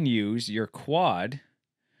 you can use your quad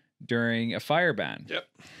during a fire ban. Yep.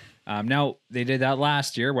 Now, they did that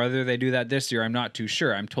last year. Whether they do that this year, I'm not too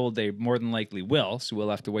sure. I'm told they more than likely will, so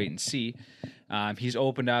we'll have to wait and see. He's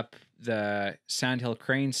opened up the Sandhill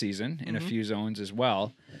crane season in a few zones as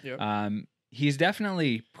well. Yep. He's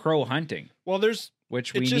definitely pro hunting. Well,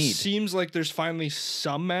 which it we just need. seems like there's finally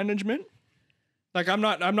some management. Like I'm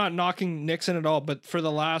not knocking Nixon at all, but for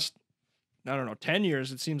the last 10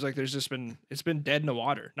 years, it seems like it's been dead in the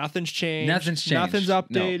water. Nothing's changed. Nothing's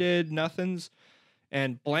updated. No. Nothing's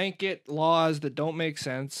and blanket laws that don't make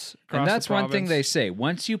sense. And that's one thing they say.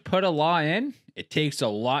 Once you put a law in, it takes a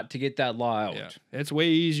lot to get that law out. Yeah. It's way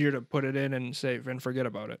easier to put it in and forget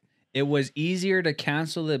about it. It was easier to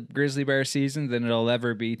cancel the grizzly bear season than it'll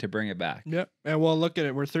ever be to bring it back. Yep. And well, look at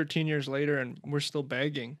it. We're 13 years later and we're still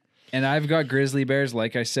begging. And I've got grizzly bears,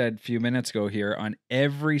 like I said a few minutes ago here, on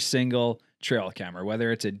every single trail camera, whether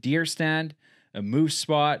it's a deer stand, a moose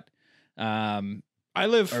spot, or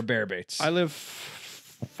bear baits. I live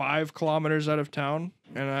 5 kilometers out of town,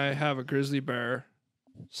 and I have a grizzly bear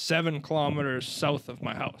 7 kilometers south of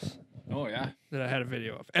my house. Oh, yeah. That I had a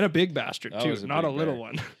video of. And a big bastard, too. Not a little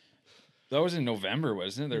one. That was in November,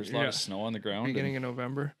 wasn't it? There was a lot of snow on the ground. Beginning of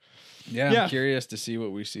November. Yeah, I'm curious to see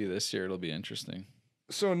what we see this year. It'll be interesting.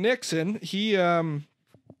 So Nixon, him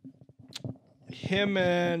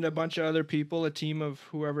and a bunch of other people, a team of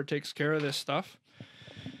whoever takes care of this stuff,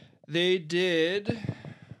 they did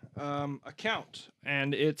a count,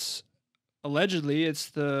 and it's allegedly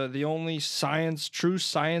the only true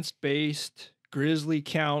science-based grizzly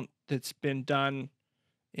count that's been done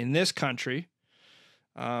in this country,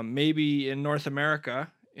 maybe in North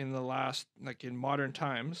America in the last, in modern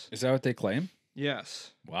times. Is that what they claim?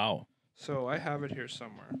 Yes. Wow. So I have it here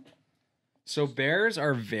somewhere. So bears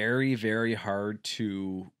are very, very hard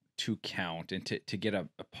to count and to get a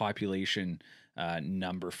population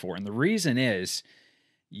number for. And the reason is,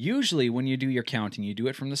 usually when you do your counting, you do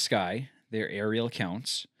it from the sky. They're aerial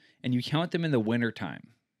counts. And you count them in the wintertime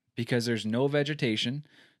because there's no vegetation.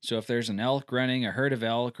 So if there's an elk running, a herd of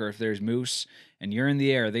elk, or if there's moose and you're in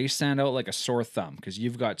the air, they stand out like a sore thumb because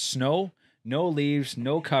you've got snow, no leaves,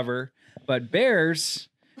 no cover. But bears,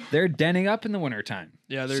 they're denning up in the wintertime.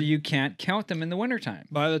 Yeah, so you can't count them in the wintertime.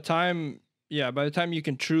 By the time you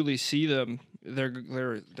can truly see them, they're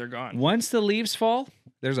gone. Once the leaves fall,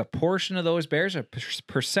 there's a portion of those bears, a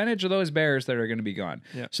percentage of those bears that are going to be gone.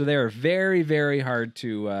 Yeah. So they are very, very hard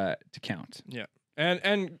to count. Yeah.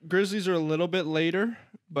 And grizzlies are a little bit later,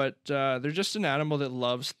 but they're just an animal that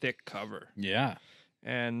loves thick cover. Yeah.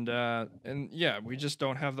 And yeah, we just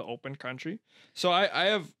don't have the open country. So I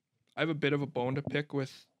have a bit of a bone to pick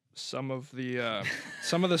with some of the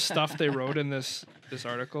stuff they wrote in this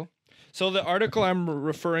article. So the article I'm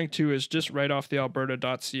referring to is just right off the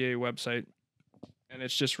alberta.ca website, and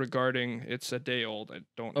it's just regarding, it's a day old. I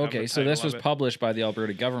don't have Okay, the so this title was of it. published by the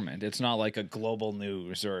Alberta Government. It's not like a Global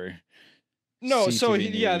News or No, so CTV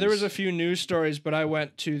yeah, there was News. a few news stories, but I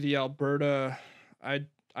went to the Alberta.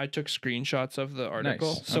 I took screenshots of the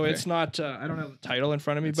article, Nice. so Okay. it's not. I don't have the title in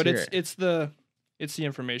front of me, Let's but hear it's the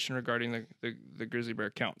information regarding the grizzly bear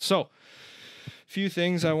count. So, a few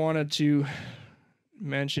things I wanted to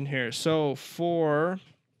mention here. So for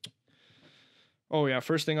Oh yeah,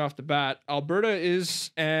 first thing off the bat, Alberta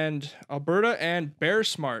and Bear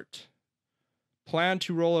Smart plan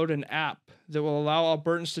to roll out an app that will allow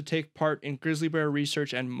Albertans to take part in grizzly bear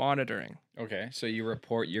research and monitoring. Okay, so you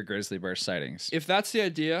report your grizzly bear sightings. If that's the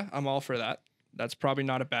idea, I'm all for that. That's probably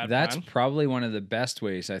not a bad That's plan. probably one of the best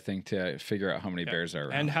ways, I think, to figure out how many bears are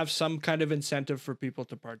around. And have some kind of incentive for people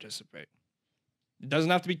to participate. It doesn't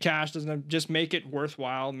have to be cash, just make it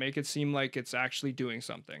worthwhile, make it seem like it's actually doing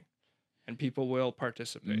something. And people will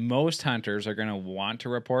participate. Most hunters are going to want to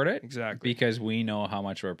report it. Exactly. Because we know how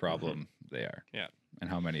much of a problem they are. Yeah. And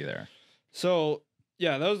how many there are. So,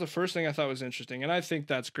 yeah, that was the first thing I thought was interesting. And I think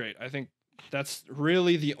that's great. I think that's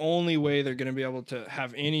really the only way they're going to be able to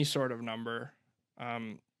have any sort of number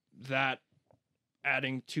that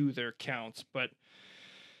adding to their counts. But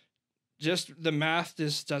just the math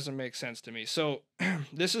just doesn't make sense to me. So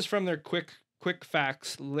this is from their quick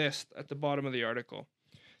facts list at the bottom of the article.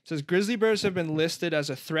 It says grizzly bears have been listed as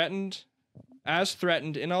threatened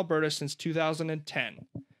in Alberta since 2010.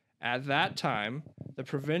 At that time, the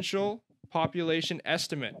provincial population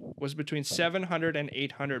estimate was between 700 and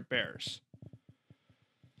 800 bears.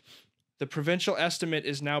 The provincial estimate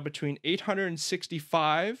is now between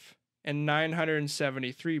 865 and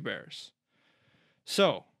 973 bears.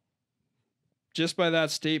 So, just by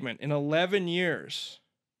that statement, in 11 years,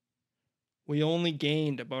 we only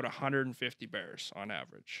gained about 150 bears on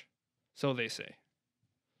average. So they say.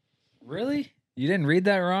 Really? You didn't read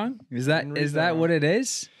that wrong? Is that what it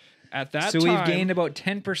is? At that time, so we've gained about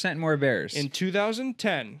 10% more bears. In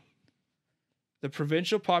 2010, the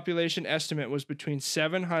provincial population estimate was between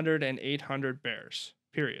 700 and 800 bears,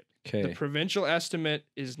 period. Okay. The provincial estimate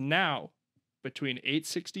is now between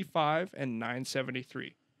 865 and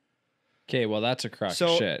 973. Okay, well, that's a crock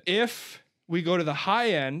so of shit. If we go to the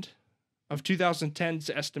high end of 2010's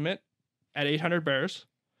estimate at 800 bears,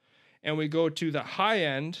 and we go to the high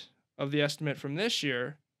end of the estimate from this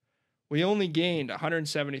year, we only gained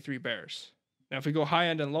 173 bears. Now, if we go high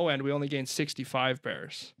end and low end, we only gained 65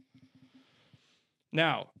 bears.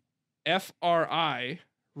 Now, FRI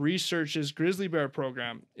Research's Grizzly Bear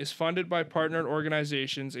program is funded by partnered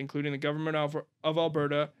organizations, including the Government of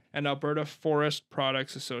Alberta and Alberta Forest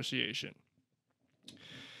Products Association.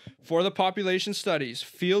 For the population studies,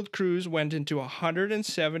 field crews went into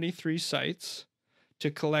 173 sites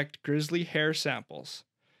to collect grizzly hair samples.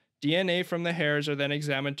 DNA from the hairs are then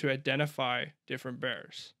examined to identify different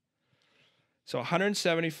bears. So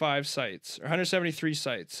 173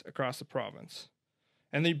 sites across the province.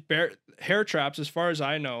 And the hair traps, as far as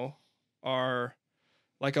I know, are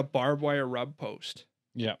like a barbed wire rub post.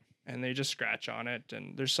 Yeah. And they just scratch on it,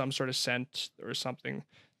 and there's some sort of scent or something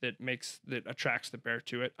that attracts the bear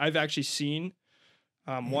to it. I've actually seen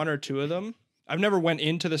one or two of them. I've never went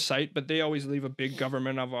into the site, but they always leave a big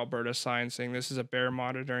Government of Alberta sign saying this is a bear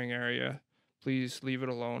monitoring area. Please leave it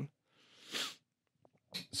alone.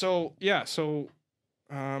 So, yeah. So,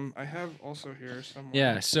 I have also here somewhere.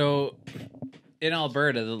 Yeah. So in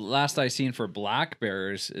Alberta, the last I seen for black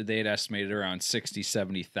bears, they'd estimated around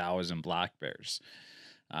 70,000 black bears.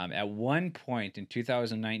 At one point in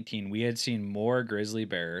 2019, we had seen more grizzly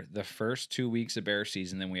bear the first 2 weeks of bear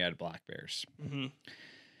season than we had black bears. Mm-hmm.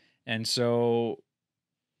 And so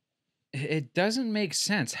it doesn't make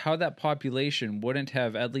sense how that population wouldn't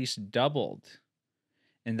have at least doubled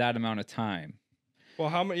in that amount of time. Well,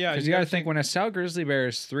 how many? Yeah, because you got to think when a sow grizzly bear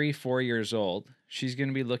is 3-4 years old, she's going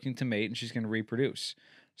to be looking to mate and she's going to reproduce.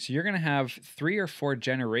 So you're going to have 3 or 4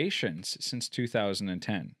 generations since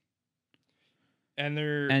 2010.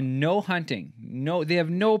 And no hunting. No, they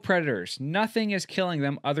have no predators. Nothing is killing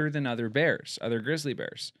them other than other grizzly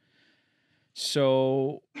bears.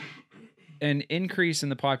 So an increase in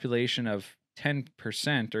the population of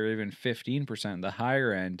 10% or even 15%, the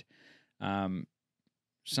higher end,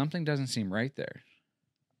 something doesn't seem right there.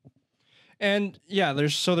 And yeah,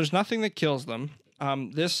 there's nothing that kills them.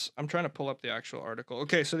 I'm trying to pull up the actual article.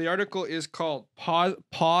 Okay, so the article is called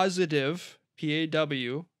Positive,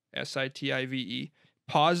 PAWSITIVE,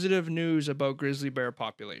 Positive News About Grizzly Bear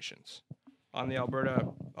Populations on the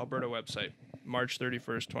Alberta website, March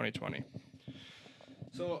 31st, 2020.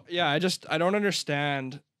 So yeah, I don't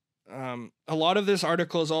understand. A lot of this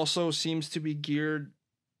article also seems to be geared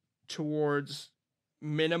towards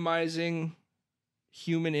minimizing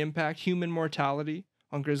human impact, human mortality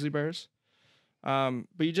on grizzly bears. But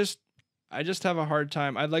I just have a hard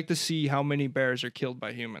time. I'd like to see how many bears are killed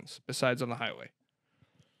by humans besides on the highway.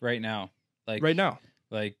 Right now.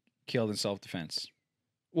 Like killed in self-defense.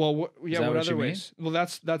 Well, what other ways? Well,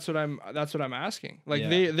 that's what I'm asking. Like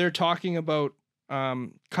they're talking about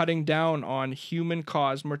cutting down on human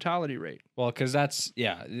caused mortality rate. Well, because that's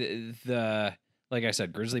the like I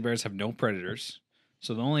said, grizzly bears have no predators.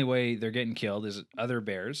 So the only way they're getting killed is other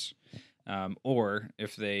bears, or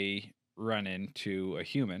if they run into a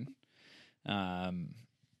human.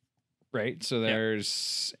 Right. So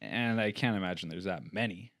and I can't imagine there's that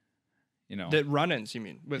many, That run-ins, you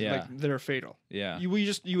mean, with Yeah. like that are fatal. Yeah. You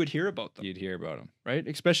would hear about them, You'd hear about them. right?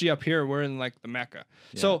 Especially up here, we're in like the Mecca.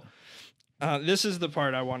 Yeah. So this is the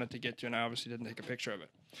part I wanted to get to, and I obviously didn't take a picture of it.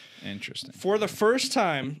 Interesting. For the first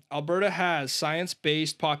time, Alberta has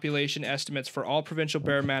science-based population estimates for all provincial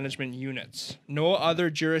bear management units. No other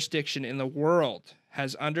jurisdiction in the world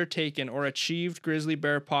has undertaken or achieved grizzly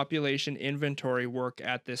bear population inventory work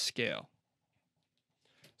at this scale.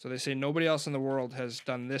 So they say nobody else in the world has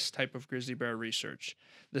done this type of grizzly bear research.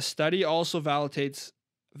 The study also validates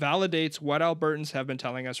what Albertans have been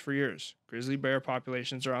telling us for years. Grizzly bear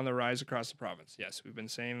populations are on the rise across the province. Yes, we've been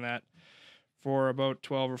saying that for about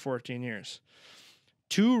 12 or 14 years.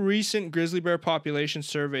 2 recent grizzly bear population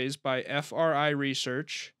surveys by FRI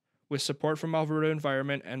Research, with support from Alberta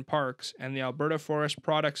Environment and Parks and the Alberta Forest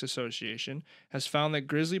Products Association, has found that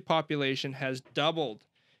grizzly population has doubled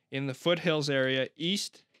in the foothills area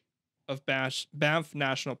east of Banff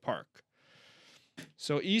National Park.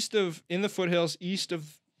 So in the foothills east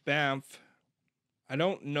of Banff, I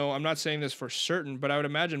don't know, I'm not saying this for certain, but I would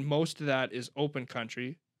imagine most of that is open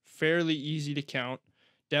country, fairly easy to count,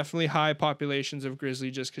 definitely high populations of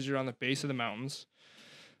grizzly just because you're on the base of the mountains.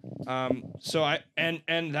 And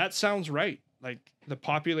that sounds right. Like the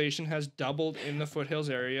population has doubled in the foothills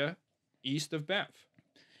area east of Banff.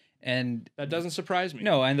 And that doesn't surprise me.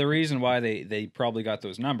 No, and the reason why they probably got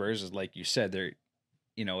those numbers is like you said, they're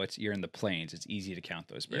you're in the plains. It's easy to count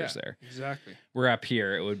those bears there. Exactly. We're up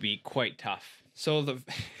here, it would be quite tough. So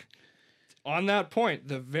on that point,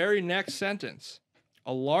 the very next sentence,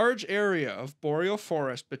 a large area of boreal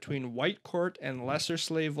forest between Whitecourt and Lesser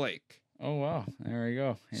Slave Lake. Oh wow, there we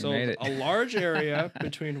go. You so made it. A large area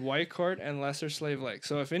between Whitecourt and Lesser Slave Lake.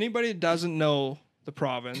 So if anybody doesn't know the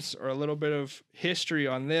province or a little bit of history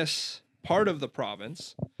on this part of the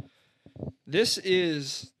province, this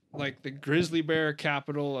is like the grizzly bear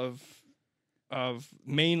capital of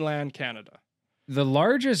mainland Canada. The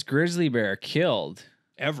largest grizzly bear killed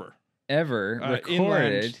ever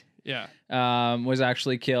recorded inland, was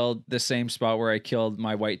actually killed the same spot where I killed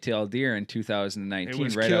my white-tailed deer in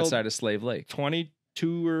 2019, right outside of Slave Lake,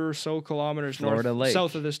 22 or so kilometers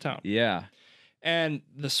south of this town. Yeah. And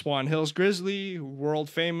the Swan Hills Grizzly, world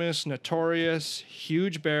famous, notorious,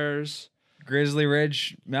 huge bears. Grizzly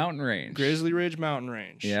Ridge Mountain Range.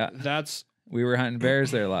 Yeah. We were hunting bears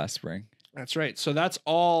there last spring. That's right. So that's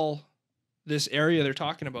all this area they're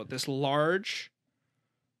talking about. This large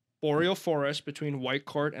boreal forest between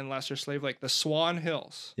Whitecourt and Lesser Slave Lake, the Swan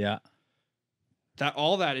Hills. Yeah.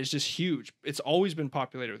 All that is just huge. It's always been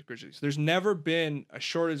populated with grizzlies. There's never been a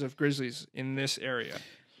shortage of grizzlies in this area.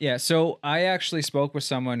 Yeah, so I actually spoke with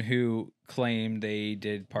someone who claimed they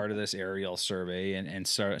did part of this aerial survey and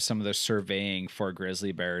some of the surveying for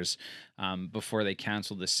grizzly bears before they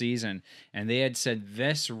canceled the season. And they had said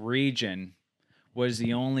this region was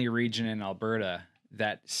the only region in Alberta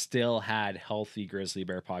that still had healthy grizzly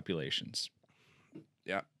bear populations.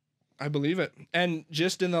 Yeah, I believe it. And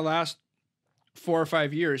just in the last 4 or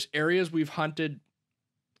 5 years, areas we've hunted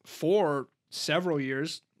for several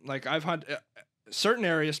years, like I've hunted...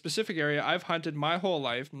 specific area I've hunted my whole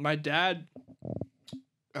life. My dad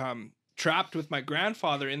trapped with my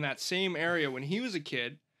grandfather in that same area when he was a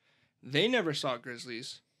kid. They never saw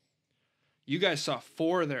grizzlies. You guys saw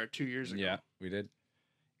 4 there 2 years ago. Yeah, we did.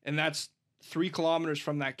 And that's 3 kilometers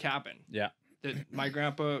from that cabin. Yeah. That my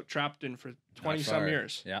grandpa trapped in for 20 some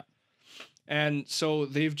years. Yeah. And so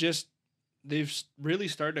they've really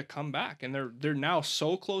started to come back, and they're now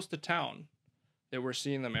so close to town that we're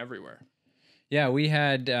seeing them everywhere. Yeah, we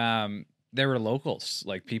had there were locals,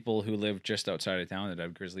 like people who lived just outside of town that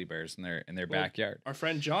had grizzly bears in their backyard. Our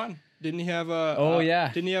friend John, didn't he have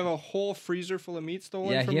didn't he have a whole freezer full of meat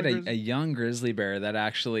stolen? Yeah, from he had a young grizzly bear that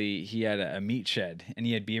actually he had a meat shed, and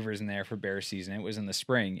he had beavers in there for bear season. It was in the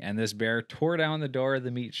spring, and this bear tore down the door of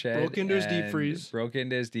the meat shed, broke into his deep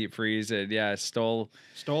freeze, and stole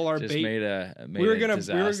our just bait. We were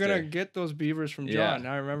gonna get those beavers from John. Yeah.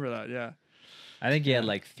 Now I remember that. Yeah. I think he had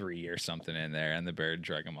like 3 or something in there, and the bear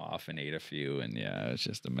drug him off and ate a few, and yeah, it's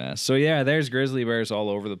just a mess. So yeah, there's grizzly bears all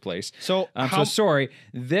over the place. So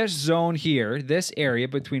this zone here, this area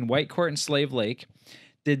between Whitecourt and Slave Lake,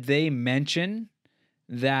 did they mention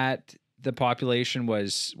that the population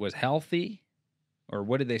was healthy, or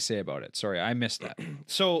what did they say about it? Sorry, I missed that.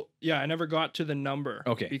 So yeah, I never got to the number.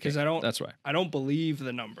 Okay, because that's why I don't believe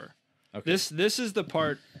the number. Okay. This is the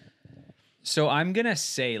part. So I'm gonna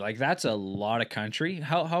say like that's a lot of country.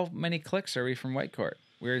 How many clicks are we from Whitecourt?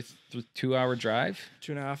 We're 2-hour drive.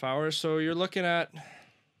 2.5 hours. So you're looking at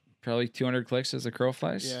Probably 200 clicks as the crow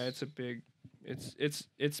flies. Yeah, it's a big.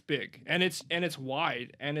 It's big, and it's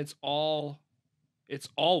wide, and it's all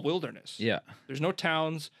wilderness. Yeah. There's no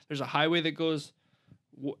towns. There's a highway that goes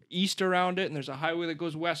east around it, and there's a highway that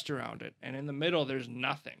goes west around it, and in the middle there's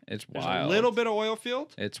nothing. It's there's wild. a little bit of oil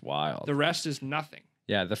field. It's wild. The rest is nothing.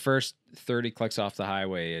 Yeah, the first 30 clicks off the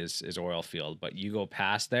highway is oil field, but you go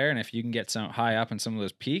past there, and if you can get some high up in some of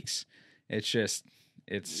those peaks, it's just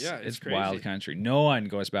it's crazy. Wild country. No one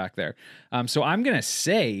goes back there. So I'm gonna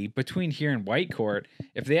say between here and Whitecourt,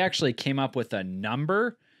 if they actually came up with a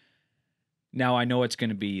number. Now, I know it's going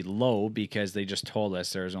to be low because they just told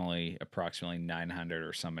us there's only approximately 900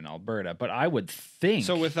 or some in Alberta. But I would think...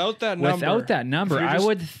 So without that number... I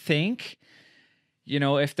would think,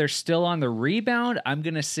 if they're still on the rebound, I'm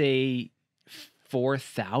going to say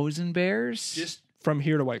 4,000 bears. Just from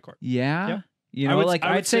here to Whitecourt. Yeah. Yep.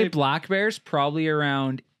 I'd say black bears probably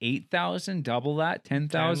around 8,000, double that,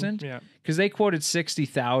 10,000. Yeah. Because they quoted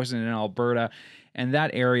 60,000 in Alberta. And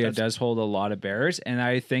that area does hold a lot of bears, and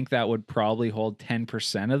I think that would probably hold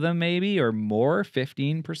 10% of them, maybe, or more,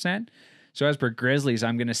 15%. So as per Grizzlies,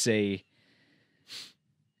 I'm going to say...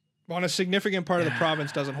 On a significant part of the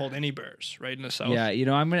province doesn't hold any bears, right in the south. Yeah,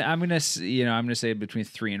 I'm gonna say between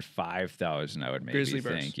 3,000 and 5,000. I would maybe Grizzly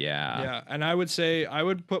bears. think, yeah, and I would say I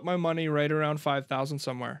would put my money right around 5,000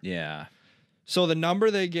 somewhere. Yeah. So the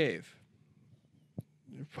number they gave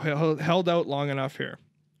held out long enough here.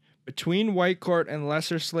 Between Whitecourt and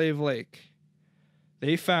Lesser Slave Lake,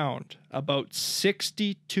 they found about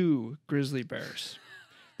 62 grizzly bears.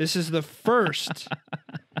 This is the first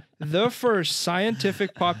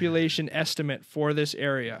scientific population estimate for this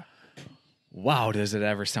area. Wow, does it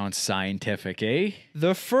ever sound scientific, eh?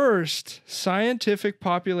 The first scientific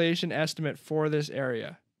population estimate for this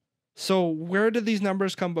area. So where did these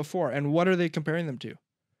numbers come before, and what are they comparing them to?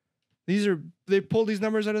 They pulled these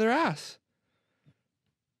numbers out of their ass.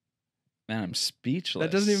 Man, I'm speechless.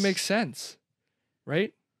 That doesn't even make sense,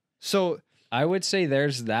 right? So I would say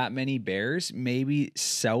there's that many bears, maybe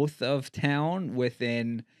south of town,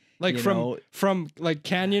 within from like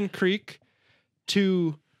Canyon Creek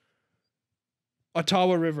to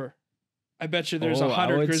Ottawa River. I bet you there's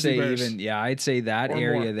 100 grizzly bears. I'd say that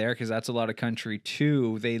area more. there, because that's a lot of country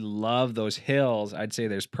too. They love those hills. I'd say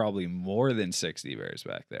there's probably more than 60 bears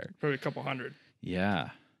back there. Probably a couple hundred.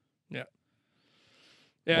 Yeah.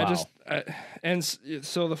 Yeah, wow. And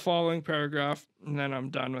so the following paragraph, and then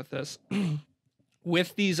I'm done with this.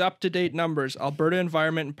 With these up-to-date numbers, Alberta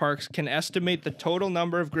Environment and Parks can estimate the total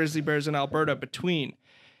number of grizzly bears in Alberta between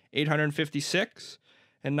 856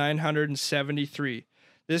 and 973.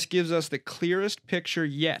 This gives us the clearest picture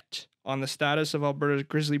yet on the status of Alberta's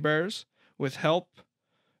grizzly bears,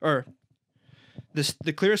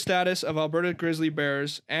 the clear status of Alberta grizzly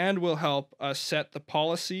bears, and will help us set the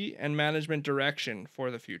policy and management direction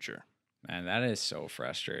for the future. Man, that is so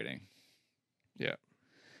frustrating. Yeah.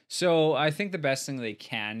 So I think the best thing they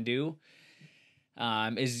can do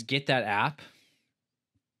is get that app,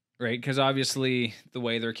 right? Because obviously the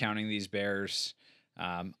way they're counting these bears,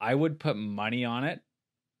 I would put money on it.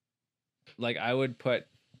 Like I would put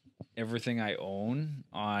everything I own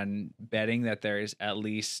on betting that there is at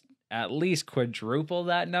least quadruple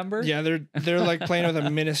that number. Yeah, they're like playing with a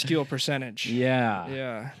minuscule percentage.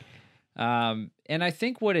 Yeah. And I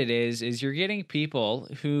think what it is you're getting people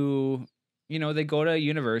who, they go to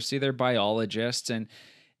university, they're biologists,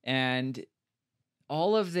 and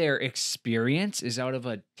all of their experience is out of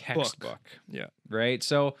a textbook. Yeah. Right.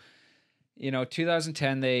 So,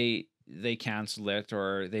 2010 they canceled it,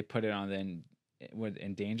 or they put it on the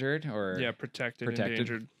endangered or protected.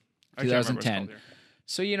 Endangered. 2010.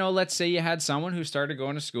 So, let's say you had someone who started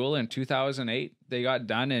going to school in 2008. They got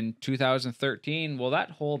done in 2013. Well,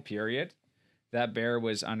 that whole period, that bear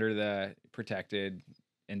was under the protected,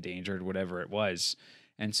 endangered, whatever it was.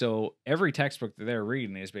 And so every textbook that they're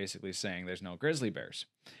reading is basically saying there's no grizzly bears.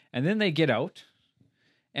 And then they get out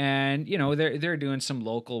and, they're doing some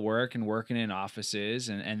local work and working in offices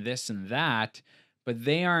and this and that, but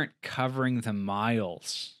they aren't covering the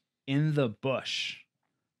miles in the bush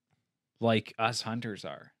like us hunters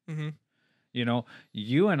are. Mm-hmm.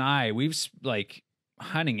 You and I, we've like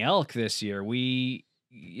hunting elk this year. We,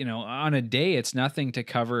 on a day, it's nothing to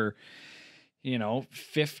cover,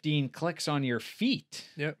 15 clicks on your feet.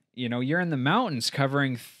 Yep. You're in the mountains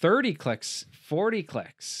covering 30 clicks, 40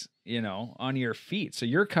 clicks. on your feet. So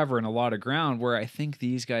you're covering a lot of ground where I think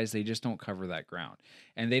these guys, they just don't cover that ground,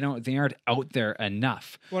 and they aren't out there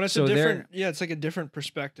enough. Well, it's it's like a different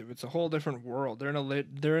perspective. It's a whole different world.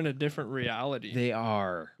 They're in a different reality. They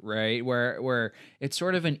are, right? Where it's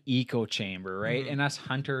sort of an echo chamber, right? And us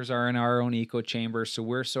hunters are in our own echo chamber. So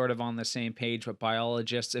we're sort of on the same page with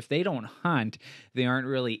biologists. If they don't hunt, they aren't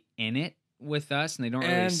really in it with us, and they don't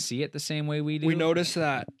really see it the same way we do. We notice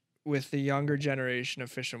that with the younger generation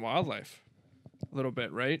of fish and wildlife a little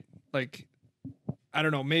bit, right? Like, I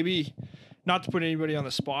don't know, maybe not to put anybody on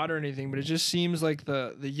the spot or anything, but it just seems like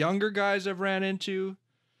the younger guys I've ran into,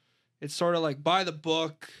 it's sort of like by the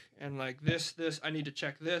book and like this, I need to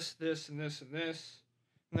check this, and this, and this.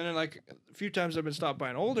 And then like a few times I've been stopped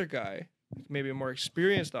by an older guy, maybe a more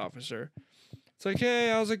experienced officer. It's like, hey,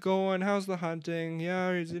 how's it going? How's the hunting?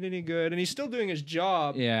 Yeah, is it any good? And he's still doing his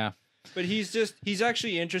job. Yeah. But he's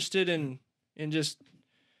actually interested in just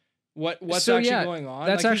what's going on.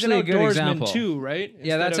 That's like, actually a good example too, right?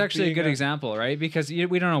 Yeah, that's actually a good example, right? Because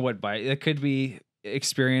we don't know what it could be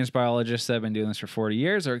experienced biologists that have been doing this for 40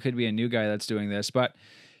 years, or it could be a new guy that's doing this. But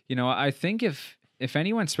I think if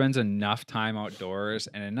anyone spends enough time outdoors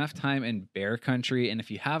and enough time in bear country, and if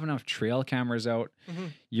you have enough trail cameras out,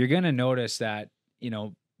 you're gonna notice that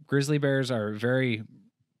grizzly bears are very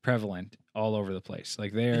prevalent all over the place.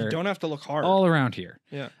 Like you don't have to look hard. All around here.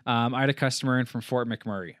 Yeah. I had a customer in from Fort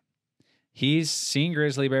McMurray. He's seen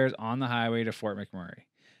grizzly bears on the highway to Fort McMurray.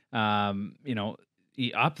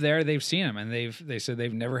 Up there they've seen them, and they said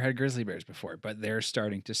they've never had grizzly bears before, but they're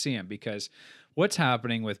starting to see them because what's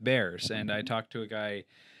happening with bears. And I talked to a guy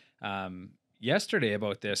yesterday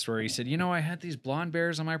about this where he said, I had these blonde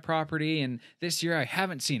bears on my property, and this year I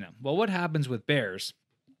haven't seen them. Well, what happens with bears?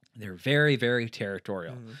 They're very, very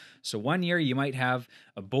territorial. So one year you might have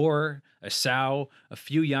a boar, a sow, a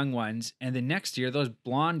few young ones, and the next year those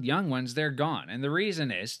blonde young ones, they're gone. And the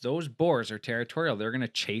reason is those boars are territorial. They're going to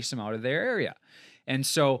chase them out of their area. And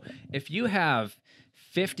so if you have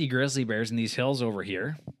 50 grizzly bears in these hills over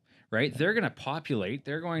here, right, they're going to populate.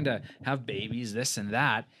 They're going to have babies, this and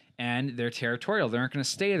that. And they're territorial. They aren't going to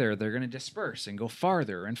stay there. They're going to disperse and go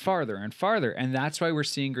farther and farther and farther. And that's why we're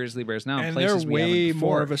seeing grizzly bears now. And they're way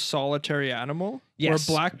more of a solitary animal. Yes.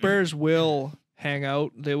 Where black bears will hang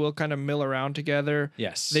out. They will kind of mill around together.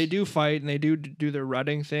 Yes. They do fight, and they do their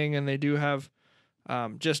rutting thing, and they do have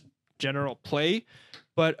just general play.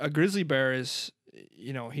 But a grizzly bear is,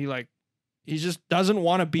 he just doesn't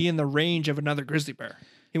want to be in the range of another grizzly bear.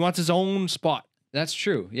 He wants his own spot. That's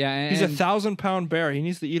true. Yeah. He's a 1,000-pound bear. He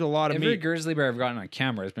needs to eat a lot of meat. Every grizzly bear I've gotten on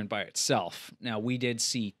camera has been by itself. Now, we did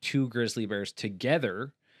see 2 grizzly bears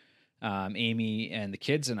together, Amy and the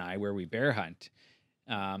kids and I, where we bear hunt.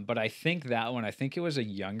 But I think that one, it was a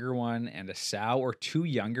younger one and a sow, or 2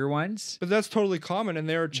 younger ones. But that's totally common, and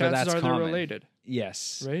chances are they're related.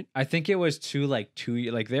 Yes. Right? I think it was 2,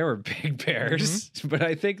 they were big bears, but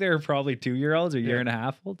I think they were probably 2-year-olds or year and a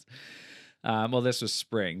half olds. Well, this was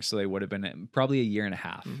spring, so they would have been probably a year and a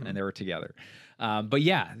half, and they were together. But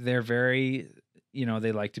yeah, they're very,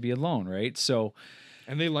 they like to be alone, right? So,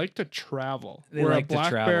 and they like to travel. They like to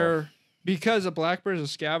travel. Bear, because a black bear is a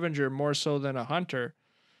scavenger more so than a hunter,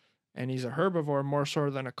 and he's a herbivore more so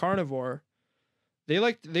than a carnivore.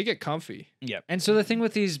 They get comfy. Yep. And so the thing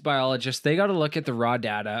with these biologists, they got to look at the raw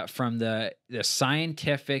data from the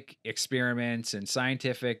scientific experiments and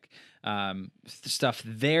scientific stuff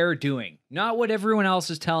they're doing, not what everyone else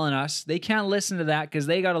is telling us. They can't listen to that because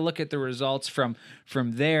they got to look at the results from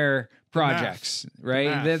their projects,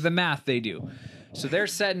 right? The math they do. So they're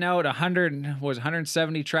setting out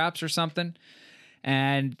 170 traps or something,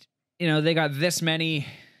 and they got this many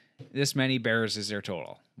bears is their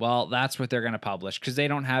total. Well, that's what they're going to publish because they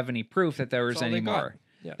don't have any proof that there was any more.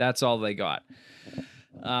 Yeah. That's all they got.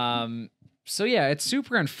 So yeah, it's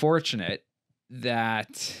super unfortunate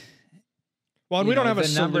that. Well, and we don't have a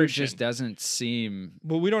solution. The number just doesn't seem.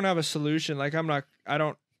 Well, we don't have a solution. Like I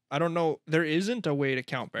don't know. There isn't a way to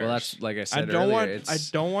count bears. Well, that's like I said I don't earlier.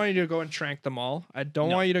 want you to go and trank them all. I don't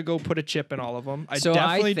want you to go put a chip in all of them. I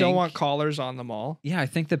definitely don't want collars on them all. Yeah, I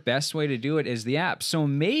think the best way to do it is the app. So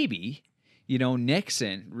maybe,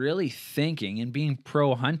 Nixon really thinking and being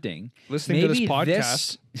pro hunting, listening to this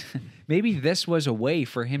podcast. Maybe this was a way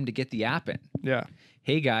for him to get the app in. Yeah.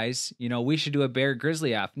 Hey guys, we should do a bear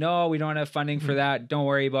grizzly app. No, we don't have funding for that. Don't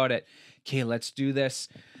worry about it. Okay, let's do this.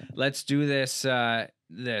 Let's do this.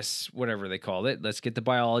 This whatever they called it. Let's get the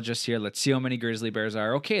biologists here. Let's see how many grizzly bears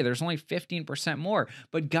are. Okay, there's only 15% more,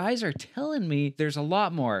 but guys are telling me there's a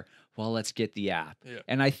lot more. Well, let's get the app. Yeah.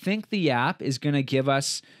 And I think the app is going to give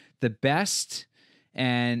us the best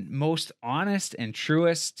and most honest and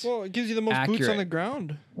truest. Well, it gives you the most boots on the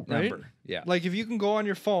ground. right? number. Yeah. Like if you can go on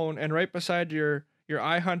your phone and right beside your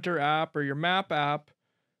iHunter app or your map app,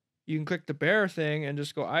 you can click the bear thing and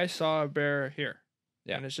just go, I saw a bear here.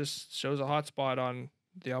 Yeah. And it just shows a hotspot on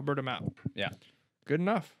the Alberta map. Yeah. Good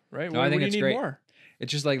enough, right? No, What I think do you it's need great. more?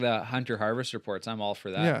 It's just like the hunter harvest reports. I'm all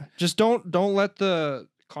for that. Yeah. Just don't let the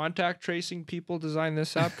contact tracing people design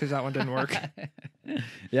this app because that one didn't work.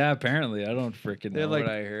 Yeah, apparently. I don't freaking know like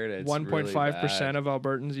what I heard. It's 1.5% of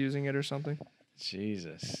Albertans using it or something.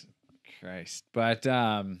 Jesus Christ. But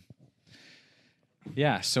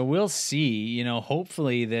yeah, so we'll see. You know,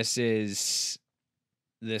 hopefully this is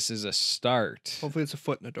a start. Hopefully it's a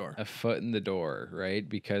foot in the door. A foot in the door, right?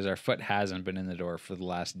 Because our foot hasn't been in the door for the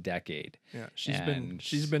last decade. Yeah, she's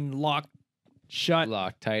been locked shut.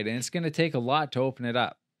 Locked tight. And it's going to take a lot to open it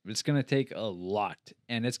up. It's going to take a lot.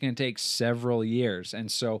 And it's going to take several years.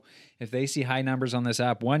 And so if they see high numbers on this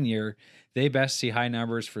app 1 year, they best see high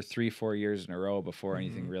numbers for 3-4 years in a row before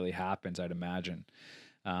anything really happens, I'd imagine.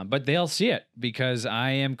 But they'll see it because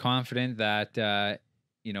I am confident that,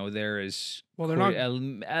 you know, there is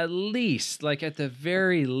at least, like at the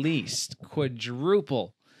very least,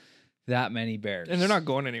 quadruple that many bears. And they're not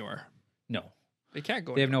going anywhere. No. They can't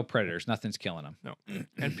go They have no predators. Nothing's killing them. No.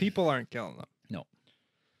 And people aren't killing them.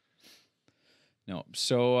 No.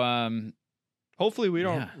 So, hopefully we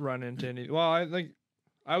don't run into any. Well, I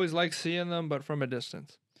always like seeing them, but from a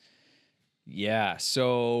distance. Yeah.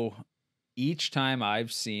 So each time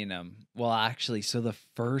I've seen them, well, actually, so the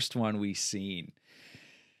first one we seen,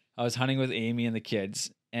 I was hunting with Amy and the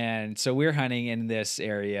kids. And so we're hunting in this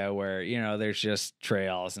area where, you know, there's just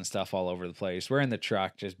trails and stuff all over the place. We're in the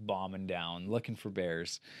truck just bombing down, looking for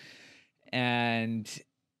bears. And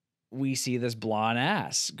we see this blonde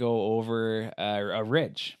ass go over a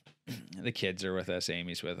ridge. The kids are with us.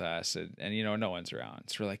 Amy's with us. And, you know, no one's around.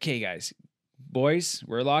 So we're like, hey, guys, boys,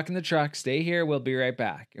 we're locking the truck. Stay here. We'll be right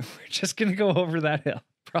back. We're just going to go over that hill.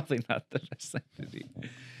 Probably not the best thing to do.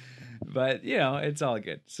 But, you know, it's all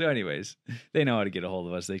good. So anyways, they know how to get a hold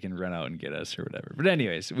of us. They can run out and get us or whatever. But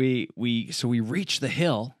anyways, we reach the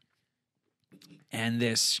hill and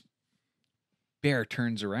this bear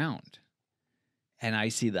turns around and I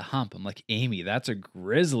see the hump. I'm like, Amy, that's a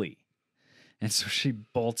grizzly. And so she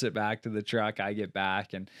bolts it back to the truck. I get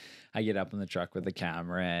back and I get up in the truck with the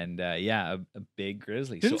camera and a big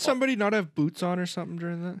grizzly. Didn't somebody not have boots on or something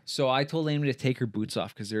during that? So I told Amy to take her boots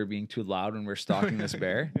off because they were being too loud when we're stalking this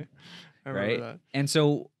bear. I remember that. And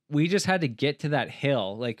so we just had to get to that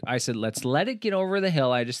hill. Like I said, let's let it get over the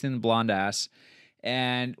hill. I just seen the blonde ass.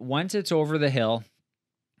 And once it's over the hill,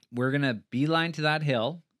 we're going to beeline to that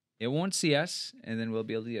hill. It won't see us. And then we'll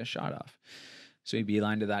be able to get a shot off. So we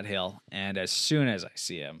beeline to that hill. And as soon as I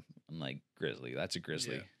see him, I'm like, grizzly, that's a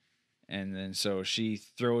grizzly. Yeah. And then so she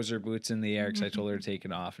throws her boots in the air because I told her to take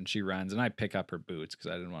it off. And she runs. And I pick up her boots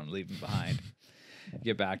because I didn't want to leave them behind.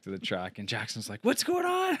 Get back to the truck. And Jackson's like, what's going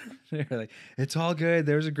on? They're like, it's all good.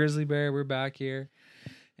 There's a grizzly bear. We're back here.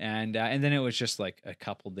 And then it was just like a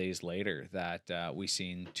couple days later that we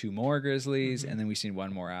seen 2 more grizzlies. And then we seen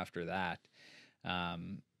 1 more after that.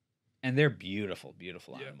 And they're beautiful,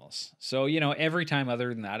 beautiful animals. So, you know, every time other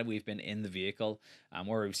than that, we've been in the vehicle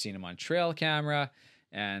where we've seen them on trail camera.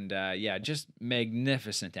 And just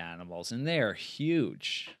magnificent animals. And they are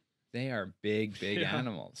huge. They are big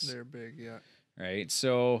animals. They're big, yeah. Right.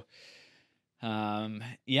 So, you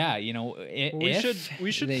know,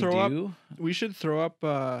 we should throw up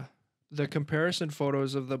the comparison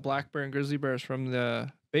photos of the black bear and grizzly bears from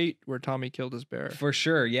the bait where Tommy killed his bear. For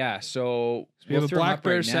sure. Yeah. So we have a black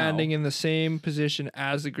bear standing in the same position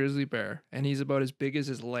as the grizzly bear, and he's about as big as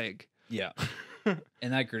his leg. Yeah.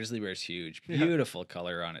 And that grizzly bear is huge. Beautiful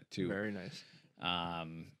color on it too. Very nice.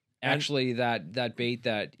 Actually, that bait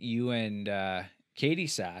that you and Katie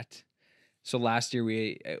sat. So last year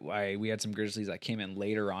we had some grizzlies that came in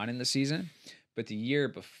later on in the season, but the year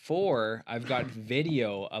before I've got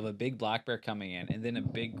video of a big black bear coming in and then a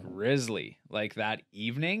big grizzly like that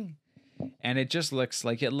evening, and it just looks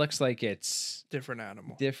like it's different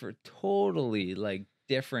animal, totally like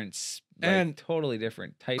different, and totally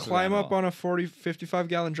different type. Climb up on a 55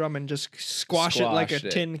 gallon drum and just squash it like a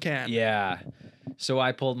tin can. Yeah. So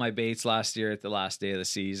I pulled my baits last year at the last day of the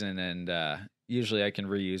season, and usually I can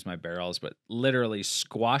reuse my barrels, but literally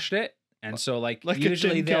squashed it. And so like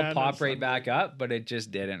usually they'll pop right back up, but it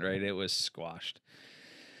just didn't, right? It was squashed.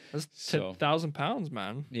 That's 10,000 pounds,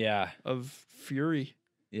 man. Yeah. Of fury.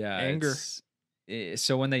 Yeah. Anger.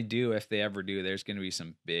 So when they do, if they ever do, there's going to be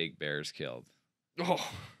some big bears killed. Oh.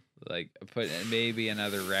 Like put maybe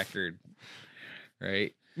another record,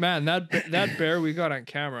 right? Man, that bear we got on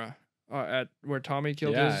camera at where Tommy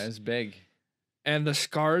killed his. Yeah, it's big. and the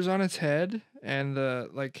scars on its head and the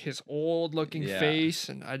like his old looking Yeah. face,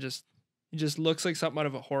 and he just looks like something out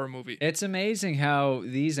of a horror movie. It's amazing how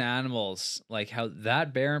these animals, like how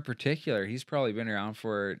that bear in particular, he's probably been around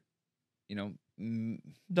for, you know,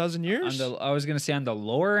 Dozen years. I was going to say on the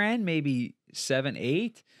lower end, maybe 7,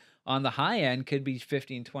 8. On the high end could be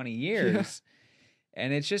 15, 20 years.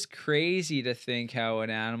 And it's just crazy to think how an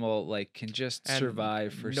animal like can just And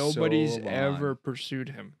survive for nobody's so long. ever pursued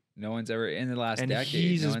him. No one's ever in the last And decade.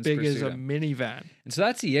 he's no as one's big as pursued a him. minivan. And so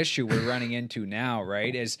that's the issue we're running into now,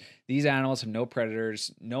 right? Is these animals have no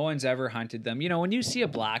predators. No one's ever hunted them. You know, when you see a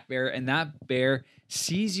black bear and that bear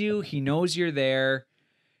sees you, he knows you're there.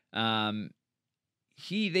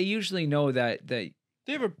 They usually know that They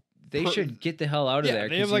have a they should get the hell out of there.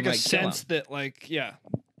 They have 'cause like you a might kill 'em. sense that like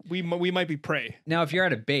we might be prey. Now, if you're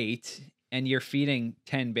at a bait and you're feeding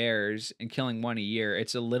 10 bears and killing one a year,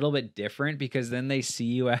 it's a little bit different because then they see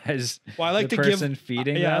you as Well, I like the to person give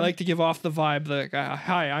feeding I them. like to give off the vibe like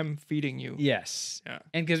hi, I'm feeding you. Yes. Yeah.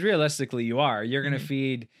 And because realistically, you are. You're going to Mhm.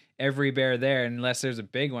 feed every bear there unless there's a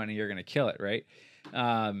big one and you're going to kill it, right?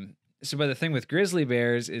 But the thing with grizzly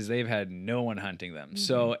bears is they've had no one hunting them.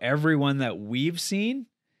 So everyone that we've seen,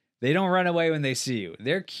 they don't run away when they see you.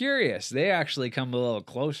 They're curious. They actually come a little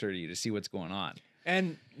closer to you to see what's going on.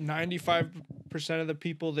 And 95% of the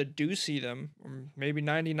people that do see them, or maybe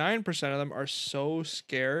 99% of them, are so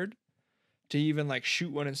scared to even like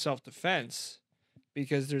shoot one in self-defense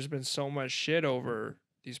because there's been so much shit over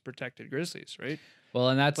these protected grizzlies, right? Well,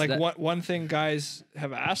 and that's Like one thing guys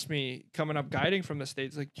have asked me coming up guiding from the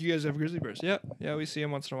States, like, do you guys have grizzly bears? Yeah, we see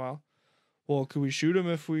them once in a while. Well, could we shoot them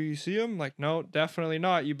if we see them? Like, no, definitely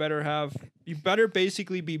not. You better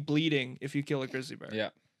basically be bleeding if you kill a grizzly bear. Yeah.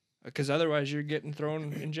 Because otherwise you're getting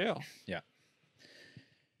thrown in jail.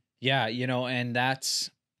 Yeah, you know, and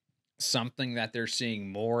that's something that they're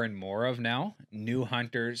seeing more and more of now. New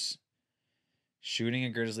hunters shooting a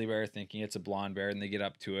grizzly bear thinking it's a blonde bear, and they get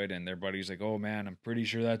up to it and their buddy's like, oh man, I'm pretty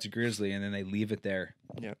sure that's a grizzly, and then they leave it there.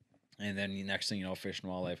 Yeah. And then the next thing you know, Fish and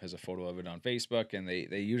Wildlife has a photo of it on Facebook, and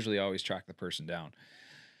they usually always track the person down.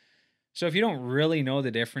 So if you don't really know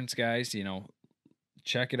the difference, guys, you know,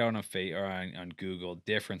 check it out on Google,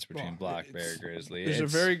 difference between black bear, grizzly. There's a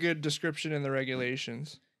very good description in the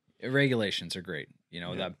regulations. Regulations are great. You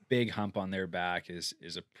know, Yeah. that big hump on their back is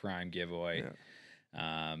a prime giveaway.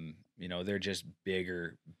 Yeah. You know, they're just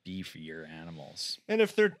bigger, beefier animals. And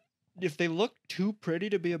if they look too pretty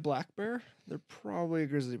to be a black bear, they're probably a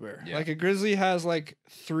grizzly bear. Yeah. Like a grizzly has like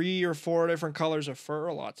 3 or 4 different colors of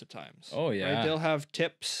fur lots of times. Oh yeah. Right? They'll have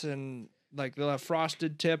tips and like they'll have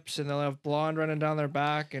frosted tips, and they'll have blonde running down their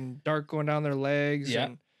back and dark going down their legs. Yeah.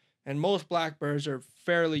 And most black bears are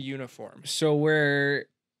fairly uniform. So where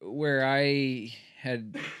I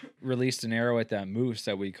had released an arrow at that moose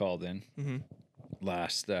that we called in Mm-hmm.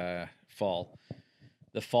 last fall.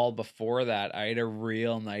 The fall before that, I had a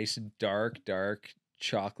real nice dark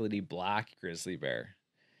chocolatey black grizzly bear.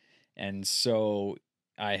 And so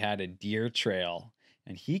I had a deer trail,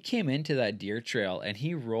 and he came into that deer trail and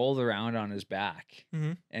he rolled around on his back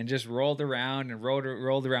Mhm. and just rolled around and rolled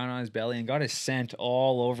around on his belly and got his scent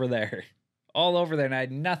all over there. All over there. And I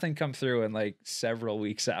had nothing come through in like several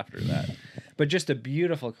weeks after that. But just a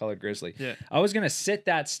beautiful colored grizzly. Yeah. I was going to sit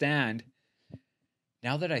that stand.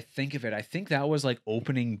 Now that I think of it, I think that was like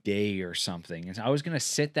opening day or something. And I was going to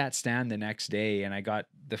sit that stand the next day, and I got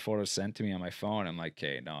the photo sent to me on my phone. I'm like,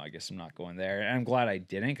 okay, no, I guess I'm not going there. And I'm glad I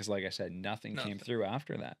didn't, because like I said, nothing came through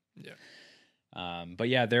after that. Yeah. But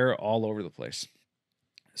yeah, they're all over the place.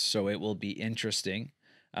 So it will be interesting.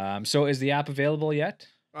 So is the app available yet?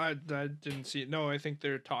 I didn't see it. No, I think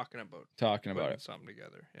they're talking about Talking about putting it. something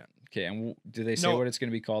together. Yeah. Okay, and do they say No. what it's going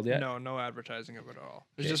to be called yet? No advertising of it at all.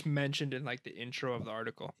 It's Okay. just mentioned in like the intro of the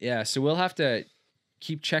article. Yeah, so we'll have to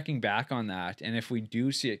keep checking back on that, and if we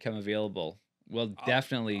do see it come available, we'll I'll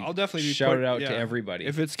definitely be shout it out to yeah. everybody.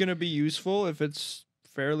 If it's gonna be useful, if it's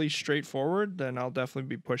fairly straightforward, then I'll definitely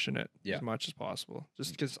be pushing it as much as possible.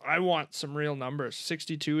 Just because I want some real numbers.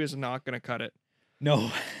 62 is not gonna cut it. No,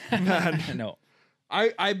 Man. no.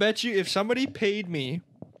 I bet you if somebody paid me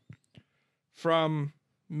from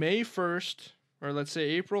May 1st, or let's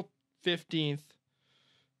say April 15th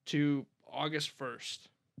to August 1st,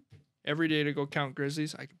 every day to go count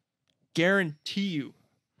grizzlies, I guarantee you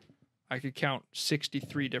I could count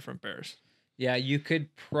 63 different bears. Yeah, you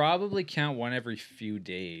could probably count one every few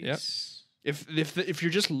days. If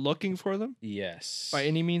you're just looking for them Yes. by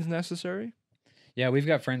any means necessary. Yeah, we've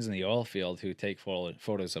got friends in the oil field who take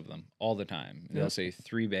photos of them all the time. Yeah. They'll say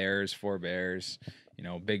 3 bears, 4 bears, you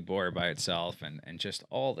know, big boar by itself, and just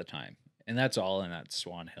all the time. And that's all in that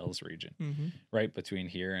Swan Hills region, Mm-hmm. right between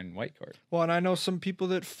here and Whitecourt. Well, and I know some people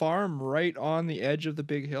that farm right on the edge of the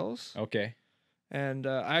big hills. Okay. And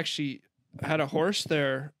I actually had a horse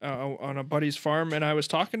there on a buddy's farm, and I was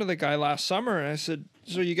talking to the guy last summer, and I said,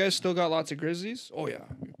 "So you guys still got lots of grizzlies?" "Oh yeah."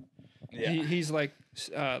 He's like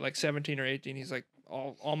 17 or 18. He's like,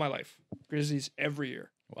 all my life, grizzlies every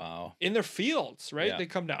year. Wow. In their fields, right? Yeah. They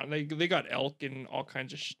come down. They got elk and all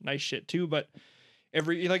kinds of nice shit too, but it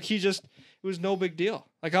was no big deal.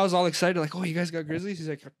 Like I was all excited, like, "Oh, you guys got grizzlies?" He's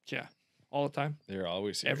like, "Yeah, all the time." They're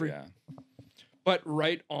always here. Yeah. But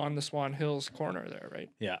right on the Swan Hills corner there, right?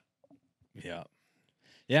 Yeah. Yeah.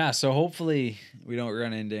 Yeah. So hopefully we don't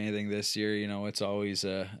run into anything this year. You know, it's always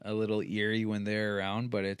a little eerie when they're around,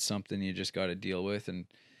 but it's something you just got to deal with and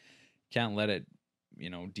can't let it, you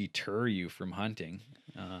know, deter you from hunting.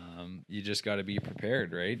 You just got to be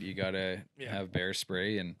prepared, right? You got to have bear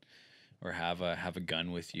spray or have a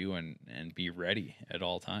gun with you and be ready at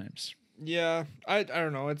all times. Yeah. I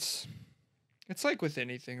don't know. It's like with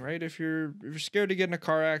anything, right? If you're scared to get in a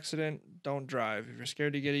car accident, don't drive. If you're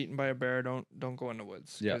scared to get eaten by a bear, don't go in the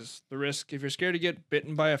woods. Because the risk, if you're scared to get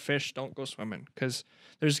bitten by a fish, don't go swimming. Because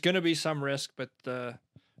there's gonna be some risk, but the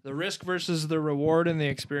risk versus the reward and the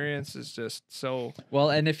experience is just so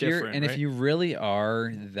well. And if if you really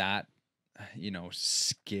are that, you know,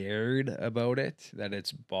 scared about it, that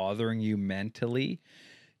it's bothering you mentally,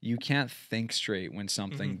 you can't think straight when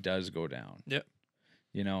something does go down. Yep.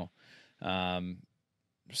 You know.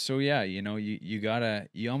 So yeah, you know,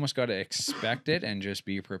 you almost gotta expect it and just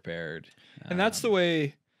be prepared. And that's the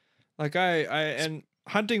way, like and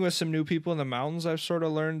hunting with some new people in the mountains, I've sort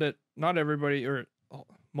of learned that not everybody or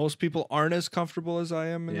most people aren't as comfortable as I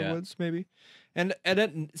am in the woods, maybe. And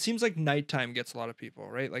it seems like nighttime gets a lot of people,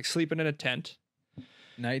 right? Like sleeping in a tent.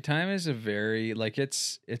 Nighttime is a very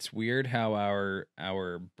it's weird how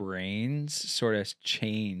our brains sort of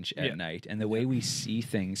change at night, and the way we see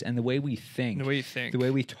things and the way we think, the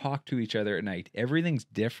way we talk to each other at night, everything's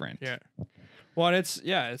different. Yeah. Well, and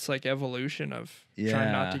it's like evolution of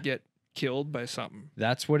trying not to get killed by something.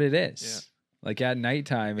 That's what it is. Yeah. Like at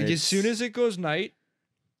nighttime, like as soon as it goes night.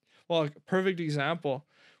 Well, perfect example.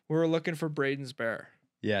 We were looking for Braden's bear.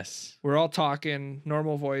 Yes. We're all talking,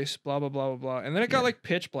 normal voice, blah, blah, blah, blah, blah. And then it got like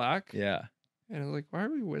pitch black. Yeah. And I was like, why are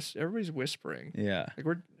we everybody's whispering? Yeah. Like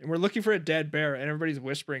we're looking for a dead bear and everybody's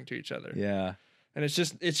whispering to each other. Yeah. And it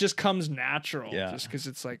just comes natural. Yeah. Just because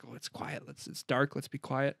it's like, oh, it's quiet. It's dark. Let's be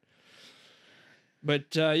quiet.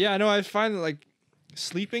 But yeah, no, I find that like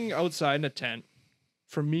sleeping outside in a tent,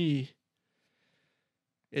 for me,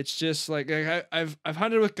 it's just like I've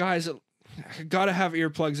hunted with guys that I gotta have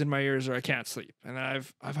earplugs in my ears or I can't sleep. And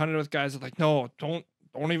I've hunted with guys that like, no, don't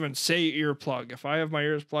even say earplug. If I have my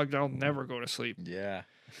ears plugged, I'll never go to sleep. Yeah.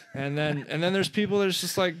 And then there's people that's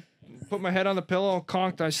just like, put my head on the pillow,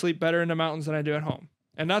 conked, I sleep better in the mountains than I do at home.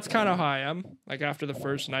 And that's kind of how I am. Like after the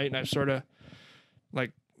first night, and I've sort of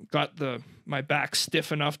like got my back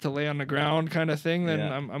stiff enough to lay on the ground kind of thing, then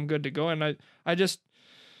I'm good to go. And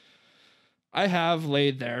I have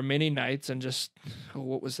laid there many nights and just, oh,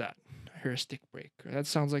 what was that? I hear a stick break, or that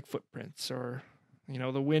sounds like footprints, or you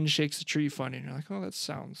know, the wind shakes the tree funny, and you're like, oh, that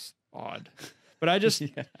sounds odd. But I just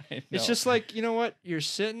it's just like, you know what? You're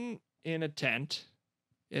sitting in a tent.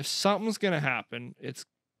 If something's gonna happen, it's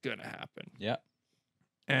gonna happen. Yeah.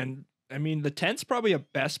 And I mean, the tent's probably a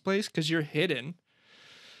best place because you're hidden.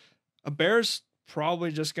 A bear's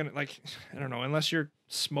probably just gonna, like, I don't know, unless you're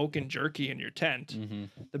smoking jerky in your tent,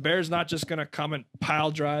 the bear's not just gonna come and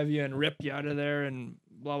pile drive you and rip you out of there and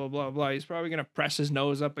blah blah blah blah. He's probably gonna press his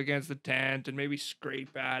nose up against the tent and maybe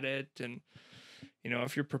scrape at it. And you know,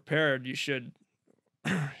 if you're prepared, you should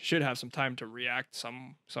have some time to react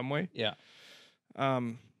some way. Yeah.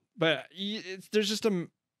 But there's just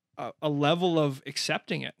a level of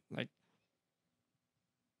accepting it. Like,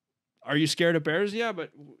 are you scared of bears? Yeah,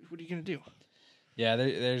 but what are you gonna do? Yeah,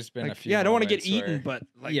 there's been like, a few. Yeah, I don't want to get where, eaten, but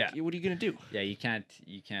like, what are you gonna do? Yeah, you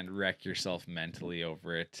can't wreck yourself mentally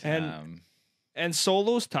over it. And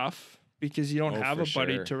solo's tough because you don't have a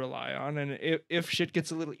buddy sure. to rely on, and if shit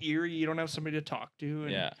gets a little eerie, you don't have somebody to talk to.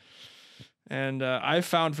 And, And I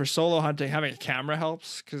found for solo hunting, having a camera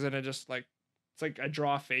helps, because then it's like I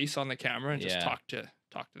draw a face on the camera and just talk to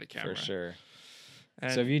the camera. For sure.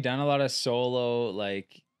 And so have you done a lot of solo,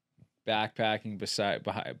 like backpacking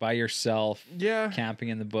by yourself? Yeah. Camping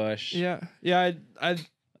in the bush? Yeah.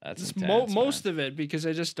 That's most of it, because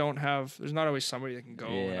I just don't have. There's not always somebody that can go.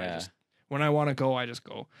 Yeah. And when I want to go, I just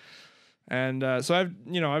go. And so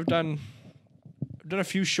I've done a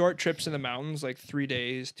few short trips in the mountains, like 3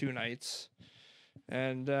 days, 2 nights,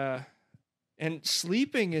 and And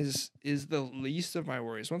sleeping is the least of my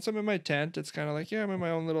worries. Once I'm in my tent, it's kind of like, yeah, I'm in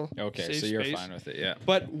my own little Okay, safe so you're space. fine with it, yeah.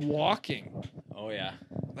 But walking, Oh yeah,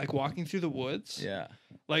 like walking through the woods, yeah.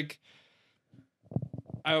 like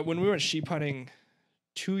when we went sheep hunting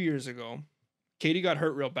 2 years ago, Katie got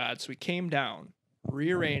hurt real bad, so we came down,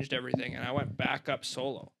 rearranged everything, and I went back up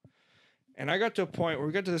solo. And I got to a point where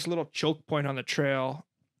we got to this little choke point on the trail,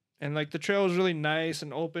 and like the trail was really nice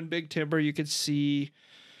and open, big timber. You could see,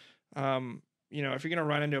 you know, if you're gonna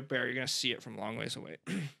run into a bear, you're gonna see it from a long ways away.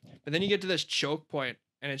 But then you get to this choke point,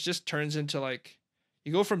 and it just turns into like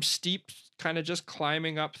you go from steep, kind of just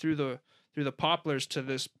climbing up through the poplars to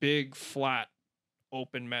this big flat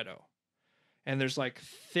open meadow, and there's like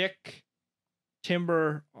thick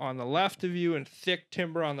timber on the left of you and thick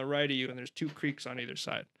timber on the right of you, and there's 2 creeks on either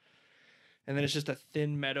side, and then it's just a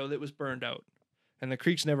thin meadow that was burned out, and the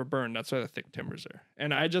creeks never burned. That's why the thick timber's there.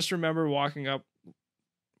 And I just remember walking up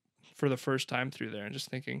for the first time through there and just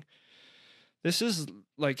thinking, this is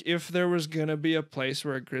like, if there was gonna be a place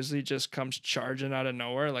where a grizzly just comes charging out of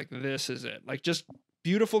nowhere, like this is it. Like just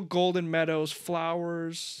beautiful golden meadows,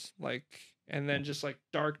 flowers, like, and then just like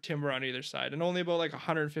dark timber on either side, and only about like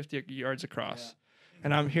 150 yards across.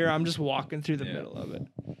 And I'm just walking through the middle of it.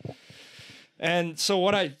 And so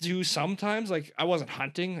what I do sometimes, like I wasn't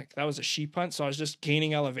hunting, like that was a sheep hunt, so I was just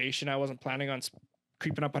gaining elevation. I wasn't planning on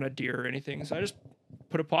creeping up on a deer or anything, so I just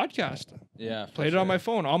put a podcast. Yeah. Played it on my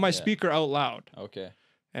phone, on my speaker out loud. Okay.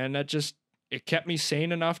 And that just, it kept me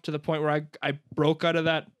sane enough to the point where I broke out of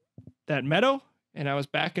that meadow and I was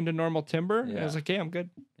back into normal timber. And I was like, hey, I'm good.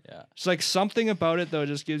 Yeah. It's like something about it though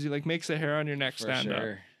just gives you, like, makes the hair on your neck For stand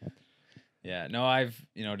sure. up. Yeah, no, I've,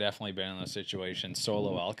 definitely been in those situations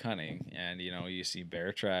solo elk hunting, and, you see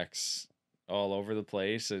bear tracks all over the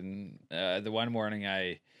place. And the one morning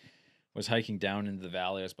I was hiking down into the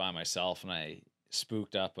valley, I was by myself, and I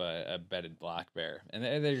spooked up a bedded black bear. And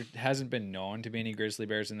there hasn't been known to be any grizzly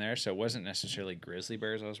bears in there, so it wasn't necessarily grizzly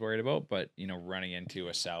bears I was worried about, but, running into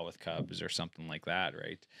a sow with cubs or something like that,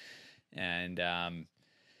 right? And,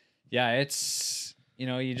 it's,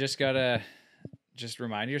 you just gotta just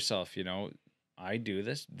remind yourself, I do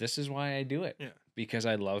this. This is why I do it. Yeah. Because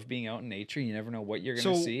I love being out in nature. You never know what you're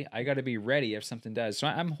going to see. I got to be ready if something does. So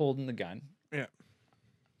I'm holding the gun. Yeah.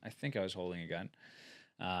 I think I was holding a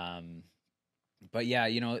gun. But yeah,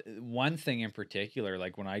 one thing in particular,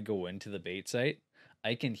 like when I go into the bait site,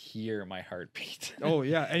 I can hear my heartbeat. Oh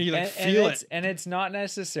yeah, and you feel it. And it's not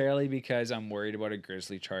necessarily because I'm worried about a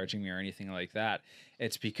grizzly charging me or anything like that.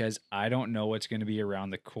 It's because I don't know what's going to be around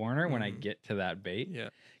the corner when I get to that bait. Yeah.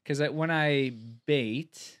 Because when I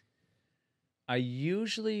bait, I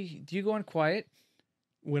usually, do you go on quiet?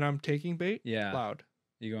 When I'm taking bait? Yeah. Loud.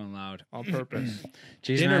 You going loud On purpose.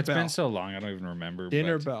 Jeez, man, it's been so long. I don't even remember.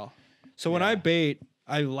 Dinner bell. So when I bait,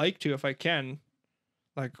 I like to, if I can,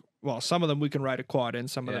 like, well, some of them we can ride a quad in,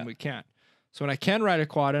 some of them we can't. So when I can ride a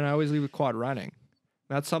quad in, I always leave the quad running.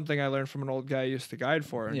 That's something I learned from an old guy I used to guide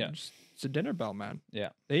for. And it's a dinner bell, man. Yeah.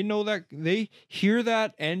 They know that, they hear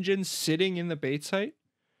that engine sitting in the bait site.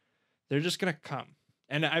 They're just going to come.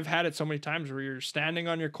 And I've had it so many times where you're standing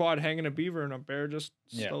on your quad hanging a beaver and a bear just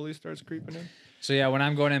slowly starts creeping in. So yeah, when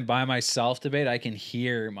I'm going in by myself to bait, I can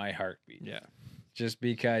hear my heartbeat. Yeah. Just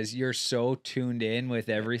because you're so tuned in with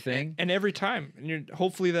everything. And every time. And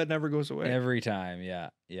hopefully that never goes away. Every time, yeah.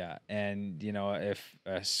 Yeah. And, if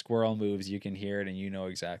a squirrel moves, you can hear it and you know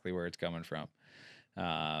exactly where it's coming from.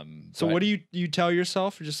 So what do you tell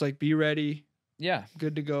yourself? Just like, be ready. Yeah.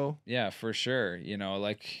 Good to go. Yeah, for sure.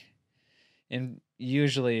 And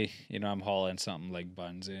usually, I'm hauling something like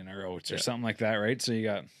buns in or oats or something like that, right? So you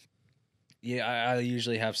got... Yeah, I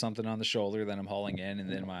usually have something on the shoulder that I'm hauling in,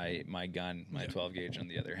 and then my gun, my 12 gauge on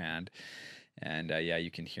the other hand. And you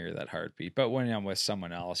can hear that heartbeat. But when I'm with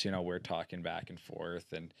someone else, we're talking back and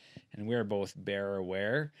forth, and we're both bear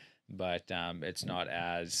aware, but it's not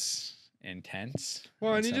as intense.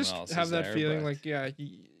 Well, and you just have that feeling like,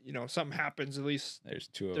 something happens, at least there's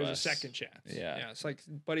two of us. There's a second chance. Yeah. Yeah, it's like,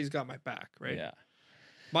 buddy's got my back, right? Yeah.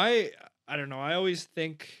 I don't know, I always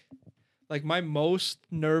think... Like, my most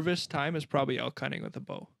nervous time is probably elk hunting with a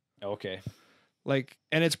bow. Okay. Like,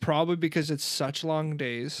 and it's probably because it's such long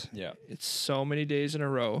days. Yeah. It's so many days in a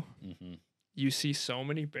row. Mm-hmm. You see so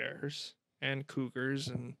many bears and cougars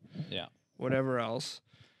and whatever else.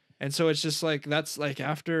 And so it's just like, that's like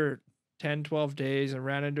after 10, 12 days and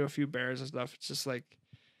ran into a few bears and stuff. It's just like,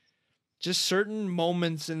 just certain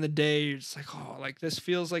moments in the day, you're just like, oh, like this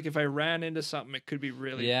feels like if I ran into something, it could be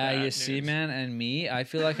really bad you news. see, man, and me, I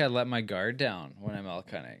feel like I let my guard down when I'm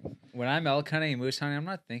elk hunting. When I'm elk hunting and moose hunting, I'm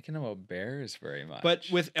not thinking about bears very much. But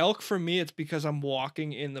with elk, for me, it's because I'm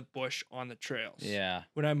walking in the bush on the trails. Yeah.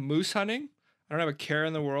 When I'm moose hunting, I don't have a care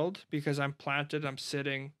in the world because I'm planted, I'm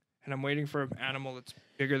sitting, and I'm waiting for an animal that's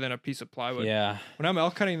bigger than a piece of plywood. Yeah. When I'm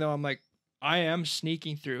elk hunting, though, I'm like, I am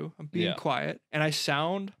sneaking through. I'm being Yeah. quiet, and I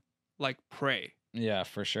sound like prey. Yeah,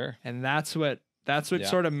 for sure. And that's what Yeah.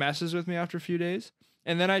 sort of messes with me after a few days.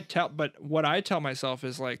 And then but what I tell myself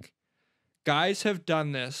is like, guys have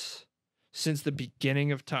done this since the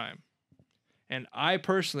beginning of time. And I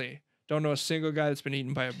personally don't know a single guy that's been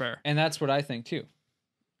eaten by a bear. And that's what I think too.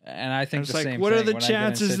 And I think it's the like, same what thing. are the When I get in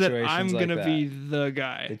chances that I'm situations going to like be that, the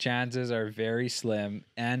guy? the chances are very slim,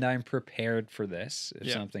 and I'm prepared for this if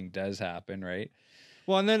Yeah. something does happen, right?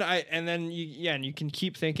 Well, and then you can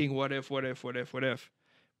keep thinking, what if?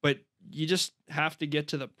 But you just have to get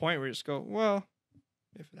to the point where you just go, well,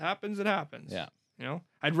 if it happens, it happens. Yeah. You know,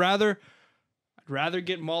 I'd rather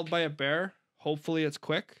get mauled by a bear. Hopefully it's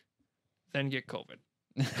quick, than get COVID.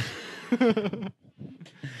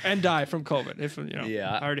 And die from COVID. If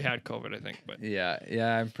Yeah. I already had COVID, I think, but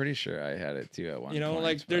Yeah, I'm pretty sure I had it too at one point.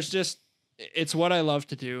 like but- there's just, it's what I love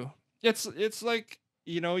to do. It's like,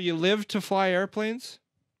 you live to fly airplanes.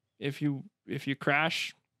 If you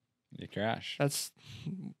crash, you crash. it's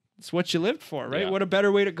what you lived for, right? Yeah. What a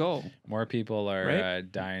better way to go. More people are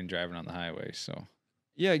Right? dying driving on the highway, so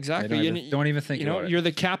Yeah, they exactly. don't even think about it. You're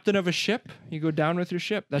the captain of a ship. You go down with your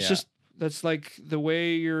ship. That's Yeah. that's like the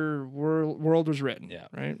way your world was written. Yeah.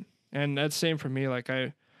 Right. And that's same for me. Like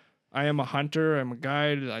I am a hunter. I'm a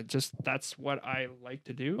guide. That's what I like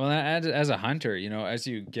to do. Well, as a hunter, as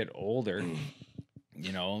you get older,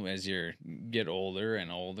 as you get older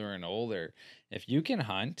and older and older, if you can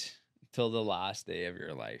hunt till the last day of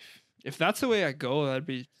your life. If that's the way I go, that'd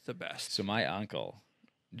be the best. So my uncle,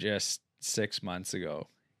 just 6 months ago,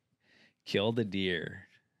 killed a deer,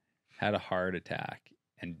 had a heart attack,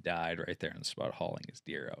 and died right there on the spot hauling his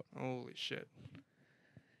deer out. Holy shit.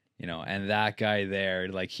 And that guy there,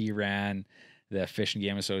 like, he ran the Fish and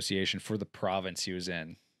Game Association for the province he was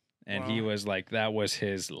in. And he Wow. was like, that was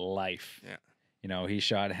his life. Yeah.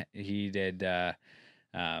 He did the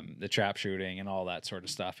trap shooting and all that sort of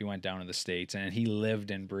stuff. He went down to the States and he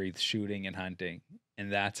lived and breathed shooting and hunting.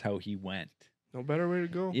 And that's how he went. No better way to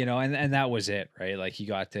go. And that was it, right? Like, he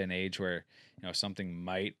got to an age where, something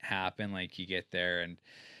might happen. Like, you get there and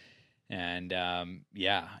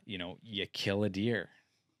you kill a deer,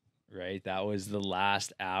 right? That was the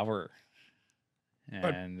last hour.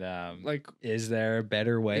 And Like, is there a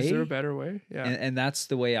better way? is there a better way? Yeah. And that's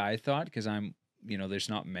the way I thought, because I'm, there's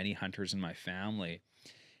not many hunters in my family.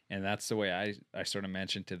 And that's the way I sort of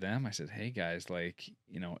mentioned to them. I said, hey guys, like,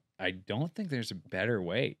 I don't think there's a better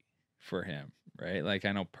way for him, right? Like,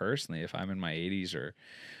 I know personally, if I'm in my 80s or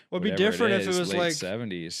Well, it'd be whatever different if it is, was late like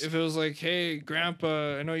 70s. if it was like, hey,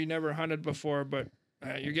 Grandpa, I know you never hunted before, but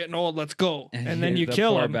you're getting old. Let's go, and then you the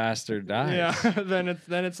kill poor him. bastard dies. Yeah, then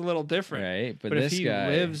it's a little different. Right, But this if he guy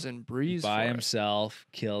lives and breathes by for it. himself,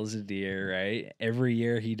 kills a deer, right? Every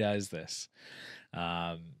year he does this.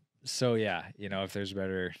 So yeah, if there's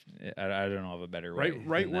better, I don't know of a better way.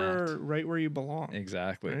 right than that. where you belong.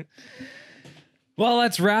 Exactly. Right? Well,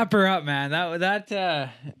 let's wrap her up, man. That We that go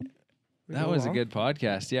was a along? good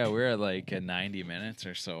podcast. Yeah, we're at like 90 minutes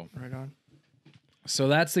or so. Right on. So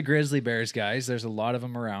that's the Grizzly Bears, guys. There's a lot of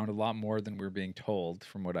them around, a lot more than we're being told,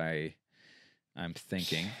 from what I'm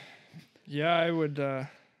thinking. Yeah, I would.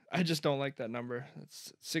 I just don't like that number.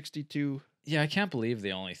 It's 62. Yeah, I can't believe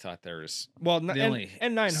they only thought there was. Well, They only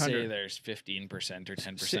and say 900. there's 15% or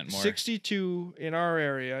 10% more. 62 in our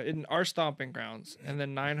area, in our stomping grounds, and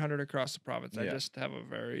then 900 across the province. I Yeah. just have a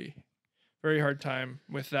very, very hard time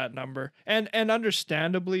with that number. And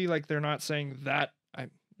understandably, like, they're not saying that.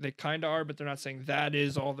 They kind of are, but they're not saying that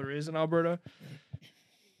is all there is in Alberta.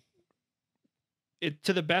 It,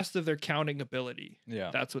 to the best of their counting ability,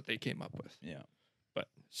 Yeah. that's what they came up with. Yeah. But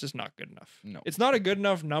it's just not good enough. No. It's not a good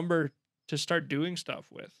enough number to start doing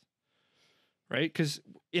stuff with. Right? Because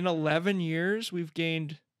in 11 years, we've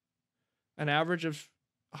gained an average of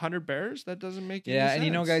 100 bears. That doesn't make any Yeah, sense.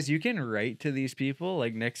 and guys, you can write to these people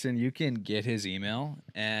like Nixon. You can get his email,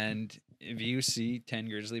 and if you see 10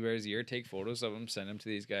 grizzly bears a year, take photos of them, send them to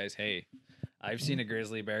these guys. Hey, I've seen a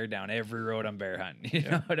grizzly bear down every road I'm bear hunting. You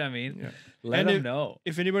know what I mean? Yeah. Let And them know.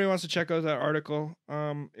 If anybody wants to check out that article,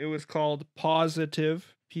 it was called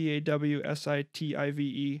Positive,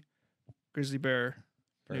 PAWSITIVE, Grizzly Bear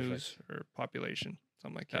Perfect. News or Population,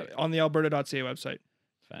 something like Okay. that, on the Alberta.ca website.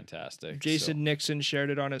 Fantastic. Jason Nixon shared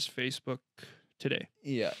it on his Facebook today.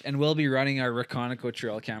 Yeah, and we'll be running our Reconoco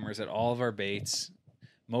trail cameras at all of our baits.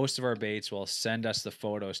 Most of our baits will send us the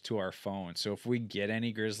photos to our phone. So if we get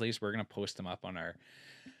any grizzlies, we're gonna post them up on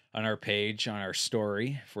our page, on our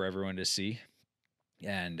story for everyone to see.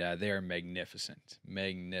 and they are magnificent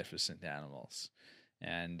animals.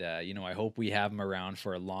 And I hope we have them around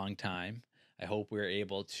for a long time. I hope we're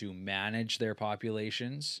able to manage their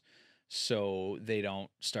populations so they don't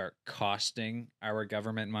start costing our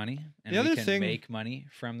government money, and we can make money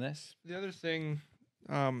from this. The other thing,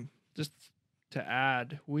 just to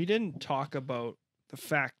add, we didn't talk about the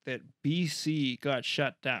fact that BC got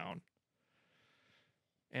shut down,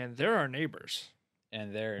 and they're our neighbors.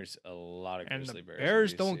 And there's a lot of grizzly bears.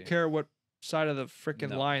 Bears don't care what side of the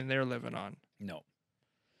freaking line they're living on. No.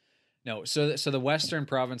 So the western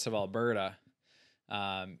province of Alberta,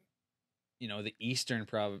 the eastern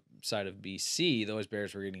side of BC, those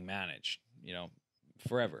bears were getting managed,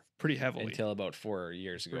 forever. Pretty heavily. Until about 4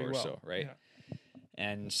 years ago or so, right? Yeah.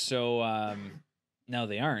 And so now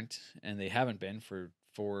they aren't, and they haven't been for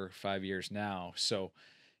 4 or 5 years now. So,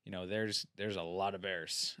 there's a lot of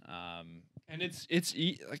bears. And it's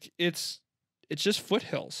just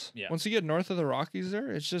foothills. Yeah. Once you get north of the Rockies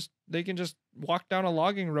there, it's just they can just walk down a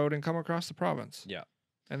logging road and come across the province. Yeah.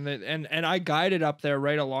 And I guided up there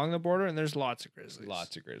right along the border, and there's lots of grizzlies.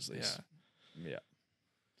 Yeah.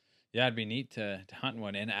 Yeah, it'd be neat to hunt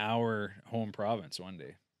one in our home province one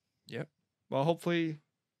day. Yep. Well, hopefully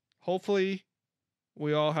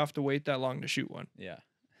we all have to wait that long to shoot one. Yeah.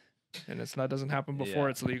 And that doesn't happen before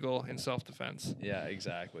it's legal in self-defense. Yeah,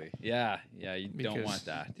 exactly. Yeah, you don't want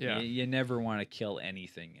that. Yeah. You never want to kill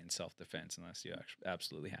anything in self-defense unless you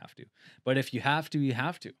absolutely have to. But if you have to, you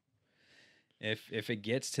have to. If it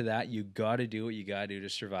gets to that, you got to do what you got to do to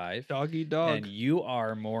survive. Dog eat dog. And you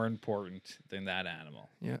are more important than that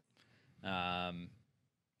animal. Yeah.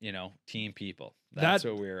 Team people. That's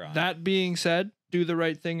what we're on. That being said, do the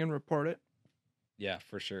right thing and report it. Yeah,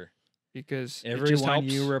 for sure. Because everyone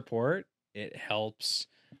you report, it helps.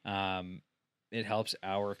 It helps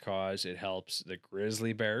our cause. It helps the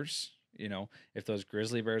grizzly bears. If those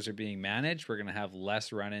grizzly bears are being managed, we're gonna have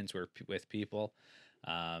less run-ins with people.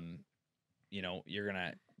 You're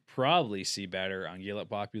gonna probably see better ungulate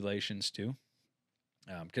populations too,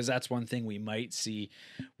 because that's one thing we might see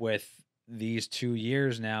with these 2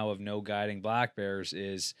 years now of no guiding black bears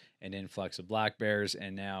is an influx of black bears,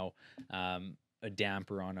 and now a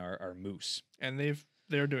damper on our moose. And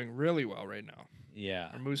they're doing really well right now. Yeah.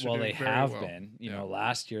 Our moose well, are doing they very have well. been.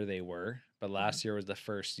 Last year they were, but last year was the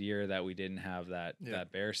first year that we didn't have that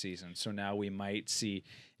bear season. So now we might see,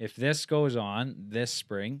 if this goes on this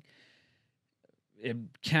spring, it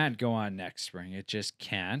can't go on next spring. It just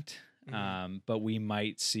can't. Mm-hmm. But we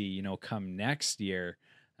might see, come next year,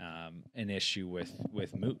 an issue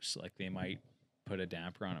with moose. Like they might put a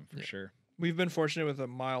damper on them for sure. We've been fortunate with a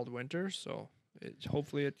mild winter, so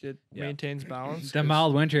hopefully it maintains balance. The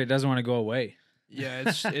mild winter, it doesn't want to go away. Yeah,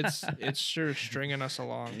 it's sure stringing us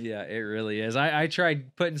along. Yeah, it really is. I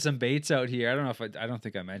tried putting some baits out here. I don't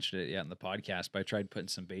think I mentioned it yet in the podcast, but I tried putting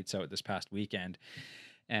some baits out this past weekend,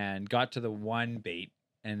 and got to the one bait,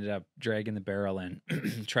 ended up dragging the barrel in,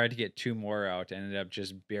 tried to get 2 more out, ended up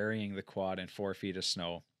just burying the quad in 4 feet of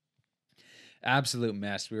snow. Absolute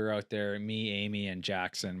mess. We were out there, me, Amy, and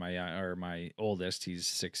Jackson, my oldest. He's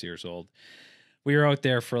 6 years old. We were out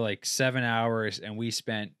there for like 7 hours, and we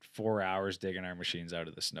spent 4 hours digging our machines out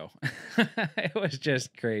of the snow. It was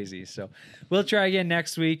just crazy. So we'll try again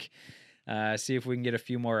next week. See if we can get a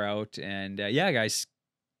few more out. And guys,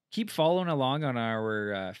 keep following along on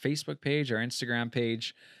our Facebook page, our Instagram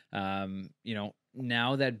page.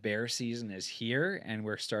 Now that bear season is here and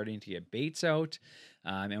we're starting to get baits out,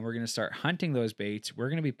 and we're going to start hunting those baits, we're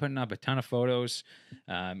going to be putting up a ton of photos.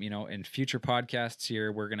 In future podcasts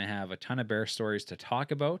here, we're going to have a ton of bear stories to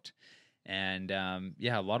talk about. And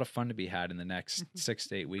a lot of fun to be had in the next 6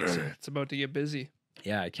 to 8 weeks. It's about to get busy.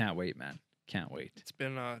 Yeah, I can't wait, man. Can't wait. It's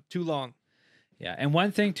been too long. Yeah, and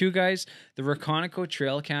one thing too, guys, the Reconoco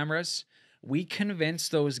trail cameras, we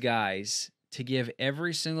convinced those guys to give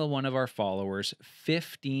every single one of our followers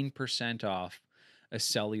 15% off a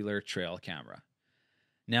cellular trail camera.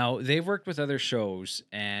 Now, they've worked with other shows,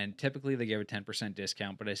 and typically they give a 10%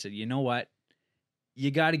 discount, but I said, you know what? You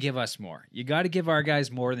got to give us more. You got to give our guys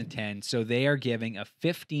more than 10, so they are giving a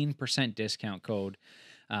 15% discount code,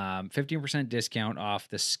 15% discount off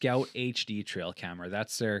the Scout HD trail camera.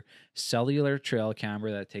 That's their cellular trail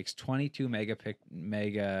camera that takes 22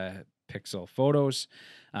 megapixel photos,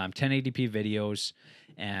 1080p videos,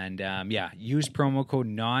 and use promo code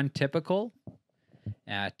non-typical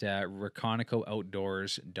at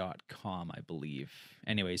ReconocoOutdoors.com, I believe.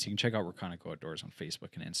 Anyways, you can check out Reconoco Outdoors on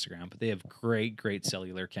Facebook and Instagram, but they have great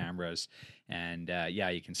cellular cameras, and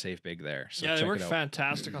you can save big there. So they work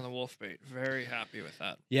fantastic on the wolf bait. Very happy with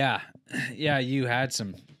that. Yeah, you had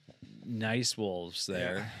some nice wolves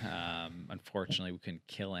there. Unfortunately, we couldn't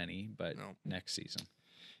kill any, but next season.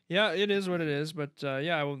 Yeah, it is what it is. But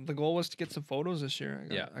the goal was to get some photos this year.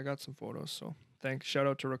 I got some photos. So thanks. Shout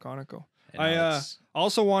out to Reconico. I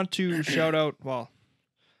also want to shout out. Well,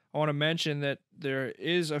 I want to mention that there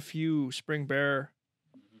is a few spring bear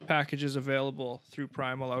packages available through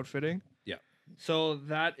Primal Outfitting. Yeah. So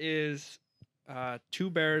that is 2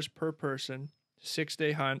 bears per person,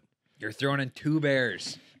 6-day hunt. You're throwing in 2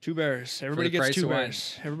 bears. 2 bears. Everybody gets 2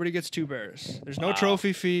 bears. Everybody gets 2 bears. There's no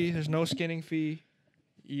trophy fee. There's no skinning fee.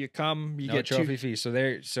 You come, you get trophy fee.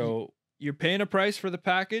 So you're paying a price for the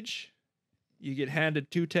package. You get handed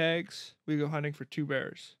 2 tags. We go hunting for 2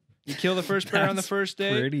 bears. You kill the first bear on the first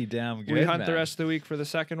day. Pretty damn good. We hunt the rest of the week for the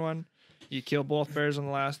second one. You kill both bears on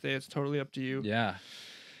the last day. It's totally up to you. Yeah.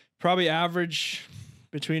 Probably average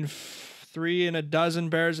between 3 and a dozen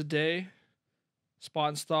bears a day. Spot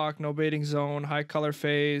and stock, no baiting zone, high color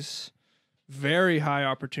phase, very high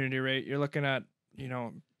opportunity rate. You're looking at,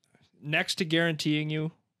 next to guaranteeing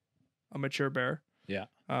you a mature bear. Yeah.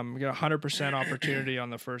 You get 100% opportunity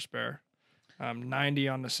on the first bear, 90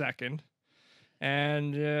 on the second.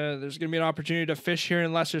 And there's going to be an opportunity to fish here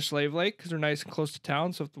in Lesser Slave Lake because they're nice and close to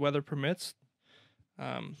town. So if the weather permits,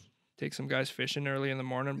 take some guys fishing early in the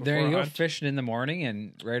morning. There you go, fishing in the morning,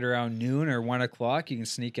 and right around noon or 1 o'clock, you can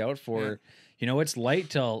sneak out for, it's light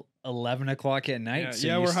till 11 o'clock at night. Yeah, so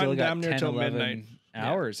you we're still hunting got damn near 10, till 11 midnight.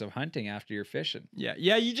 Hours of hunting after you're fishing. Yeah,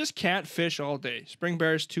 you just can't fish all day. Spring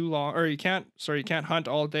bear's too long, or you can't hunt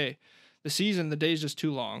all day. The day's just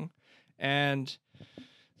too long. And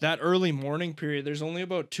that early morning period, there's only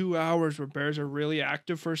about 2 hours where bears are really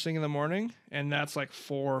active first thing in the morning, and that's like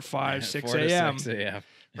 4, 5, 6 a.m. 6 a.m.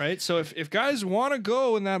 Right? So if guys want to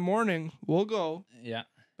go in that morning, we'll go. Yeah.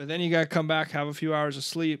 But then you got to come back, have a few hours of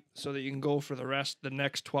sleep so that you can go for the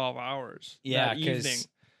next 12 hours. Yeah, that evening.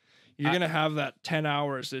 You're going to have that 10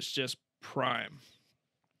 hours that's just prime.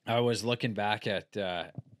 I was looking back at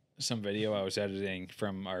some video I was editing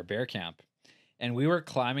from our bear camp, and we were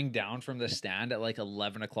climbing down from the stand at like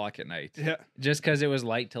 11 o'clock at night. Yeah. Just because it was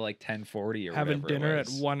light till like 10:40 or having whatever dinner at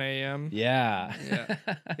 1 a.m. Yeah.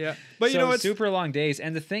 Yeah. But it's super long days.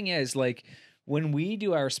 And the thing is, like, when we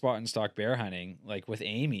do our spot and stock bear hunting, like with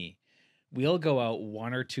Amy, we'll go out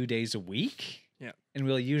 1 or 2 days a week. Yeah. And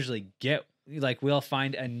we'll usually we'll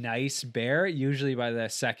find a nice bear usually by the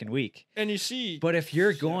second week. And you see, but if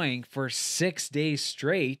you're going for 6 days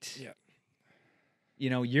straight,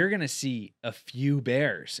 you're going to see a few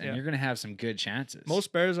bears and you're going to have some good chances.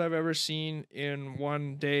 Most bears I've ever seen in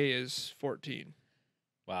one day is 14.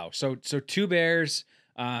 Wow. So 2 bears,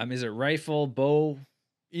 is it rifle, bow?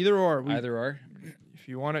 Either or. Either or. If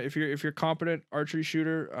you want to, if you're a competent archery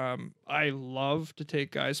shooter, I love to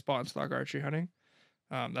take guys spot and stock archery hunting.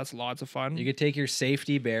 That's lots of fun. You could take your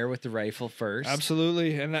safety bear with the rifle first.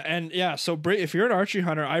 Absolutely. And yeah, so if you're an archery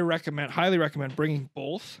hunter, I highly recommend bringing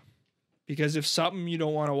both, because if something you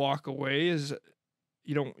don't want to walk away is,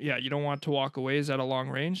 you don't want to walk away is at a long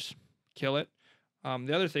range, kill it.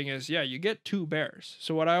 The other thing is, you get 2 bears.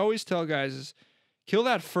 So what I always tell guys is kill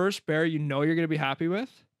that first bear you're going to be happy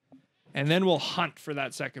with, and then we'll hunt for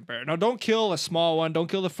that second bear. Now, don't kill a small one. Don't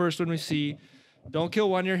kill the first one we see. Don't kill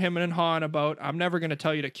one you're hemming and hawing about. I'm never going to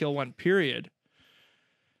tell you to kill one, period.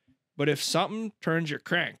 But if something turns your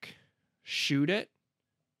crank, shoot it.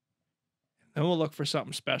 Then we'll look for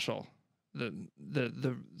something special.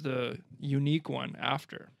 The unique one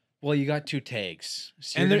after. Well, you got 2 tags.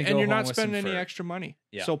 So and you're not spending any extra money.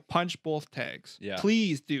 Yeah. So punch both tags. Yeah.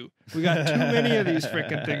 Please do. We got too many of these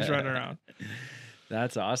freaking things running around.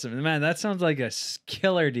 That's awesome. Man, that sounds like a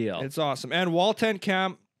killer deal. It's awesome. And wall tent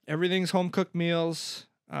camp. Everything's home cooked meals.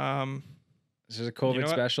 This is a COVID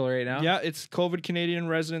special right now. Yeah, it's COVID Canadian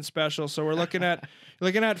resident special. So we're looking at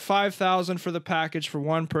 $5,000 for the package for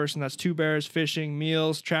one person. That's 2 bears, fishing,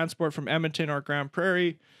 meals, transport from Edmonton or Grand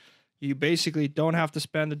Prairie. You basically don't have to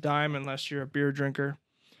spend a dime unless you're a beer drinker,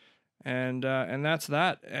 and that's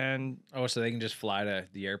that. And so they can just fly to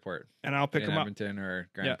the airport, and I'll pick them up, Edmonton or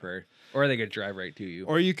Grand Prairie, or they could drive right to you,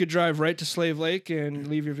 or you could drive right to Slave Lake and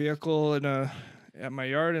leave your vehicle at my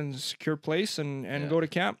yard in a secure place and go to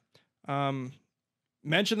camp.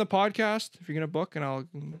 Mention the podcast if you're going to book, and I'll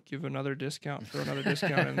give another discount, throw another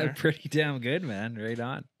discount in there. Pretty damn good, man. Right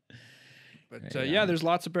on. But there's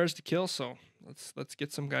lots of bears to kill, so let's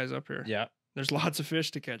get some guys up here. Yeah. There's lots of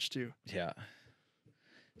fish to catch too. Yeah.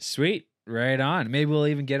 Sweet. Right on. Maybe we'll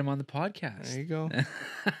even get them on the podcast. There you go.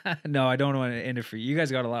 No, I don't want to end it for you. You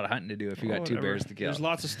guys got a lot of hunting to do if you got 2 bears to kill. There's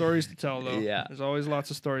lots of stories to tell, though. Yeah. There's always lots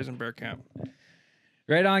of stories in bear camp.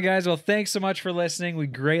 Right on, guys. Well, thanks so much for listening. We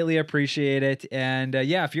greatly appreciate it. And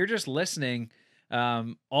if you're just listening,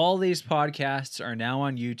 All these podcasts are now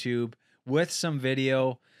on YouTube with some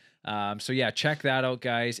video. So yeah, check that out,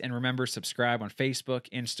 guys. And remember, subscribe on Facebook,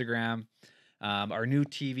 Instagram. Our new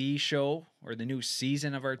TV show, or the new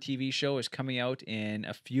season of our TV show, is coming out in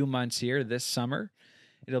a few months here this summer.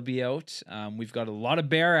 It'll be out. We've got a lot of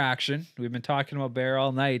bear action. We've been talking about bear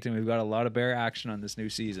all night, and we've got a lot of bear action on this new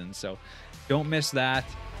season. So don't miss that.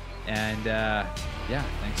 And yeah,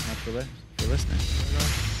 thanks so much for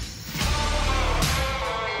listening.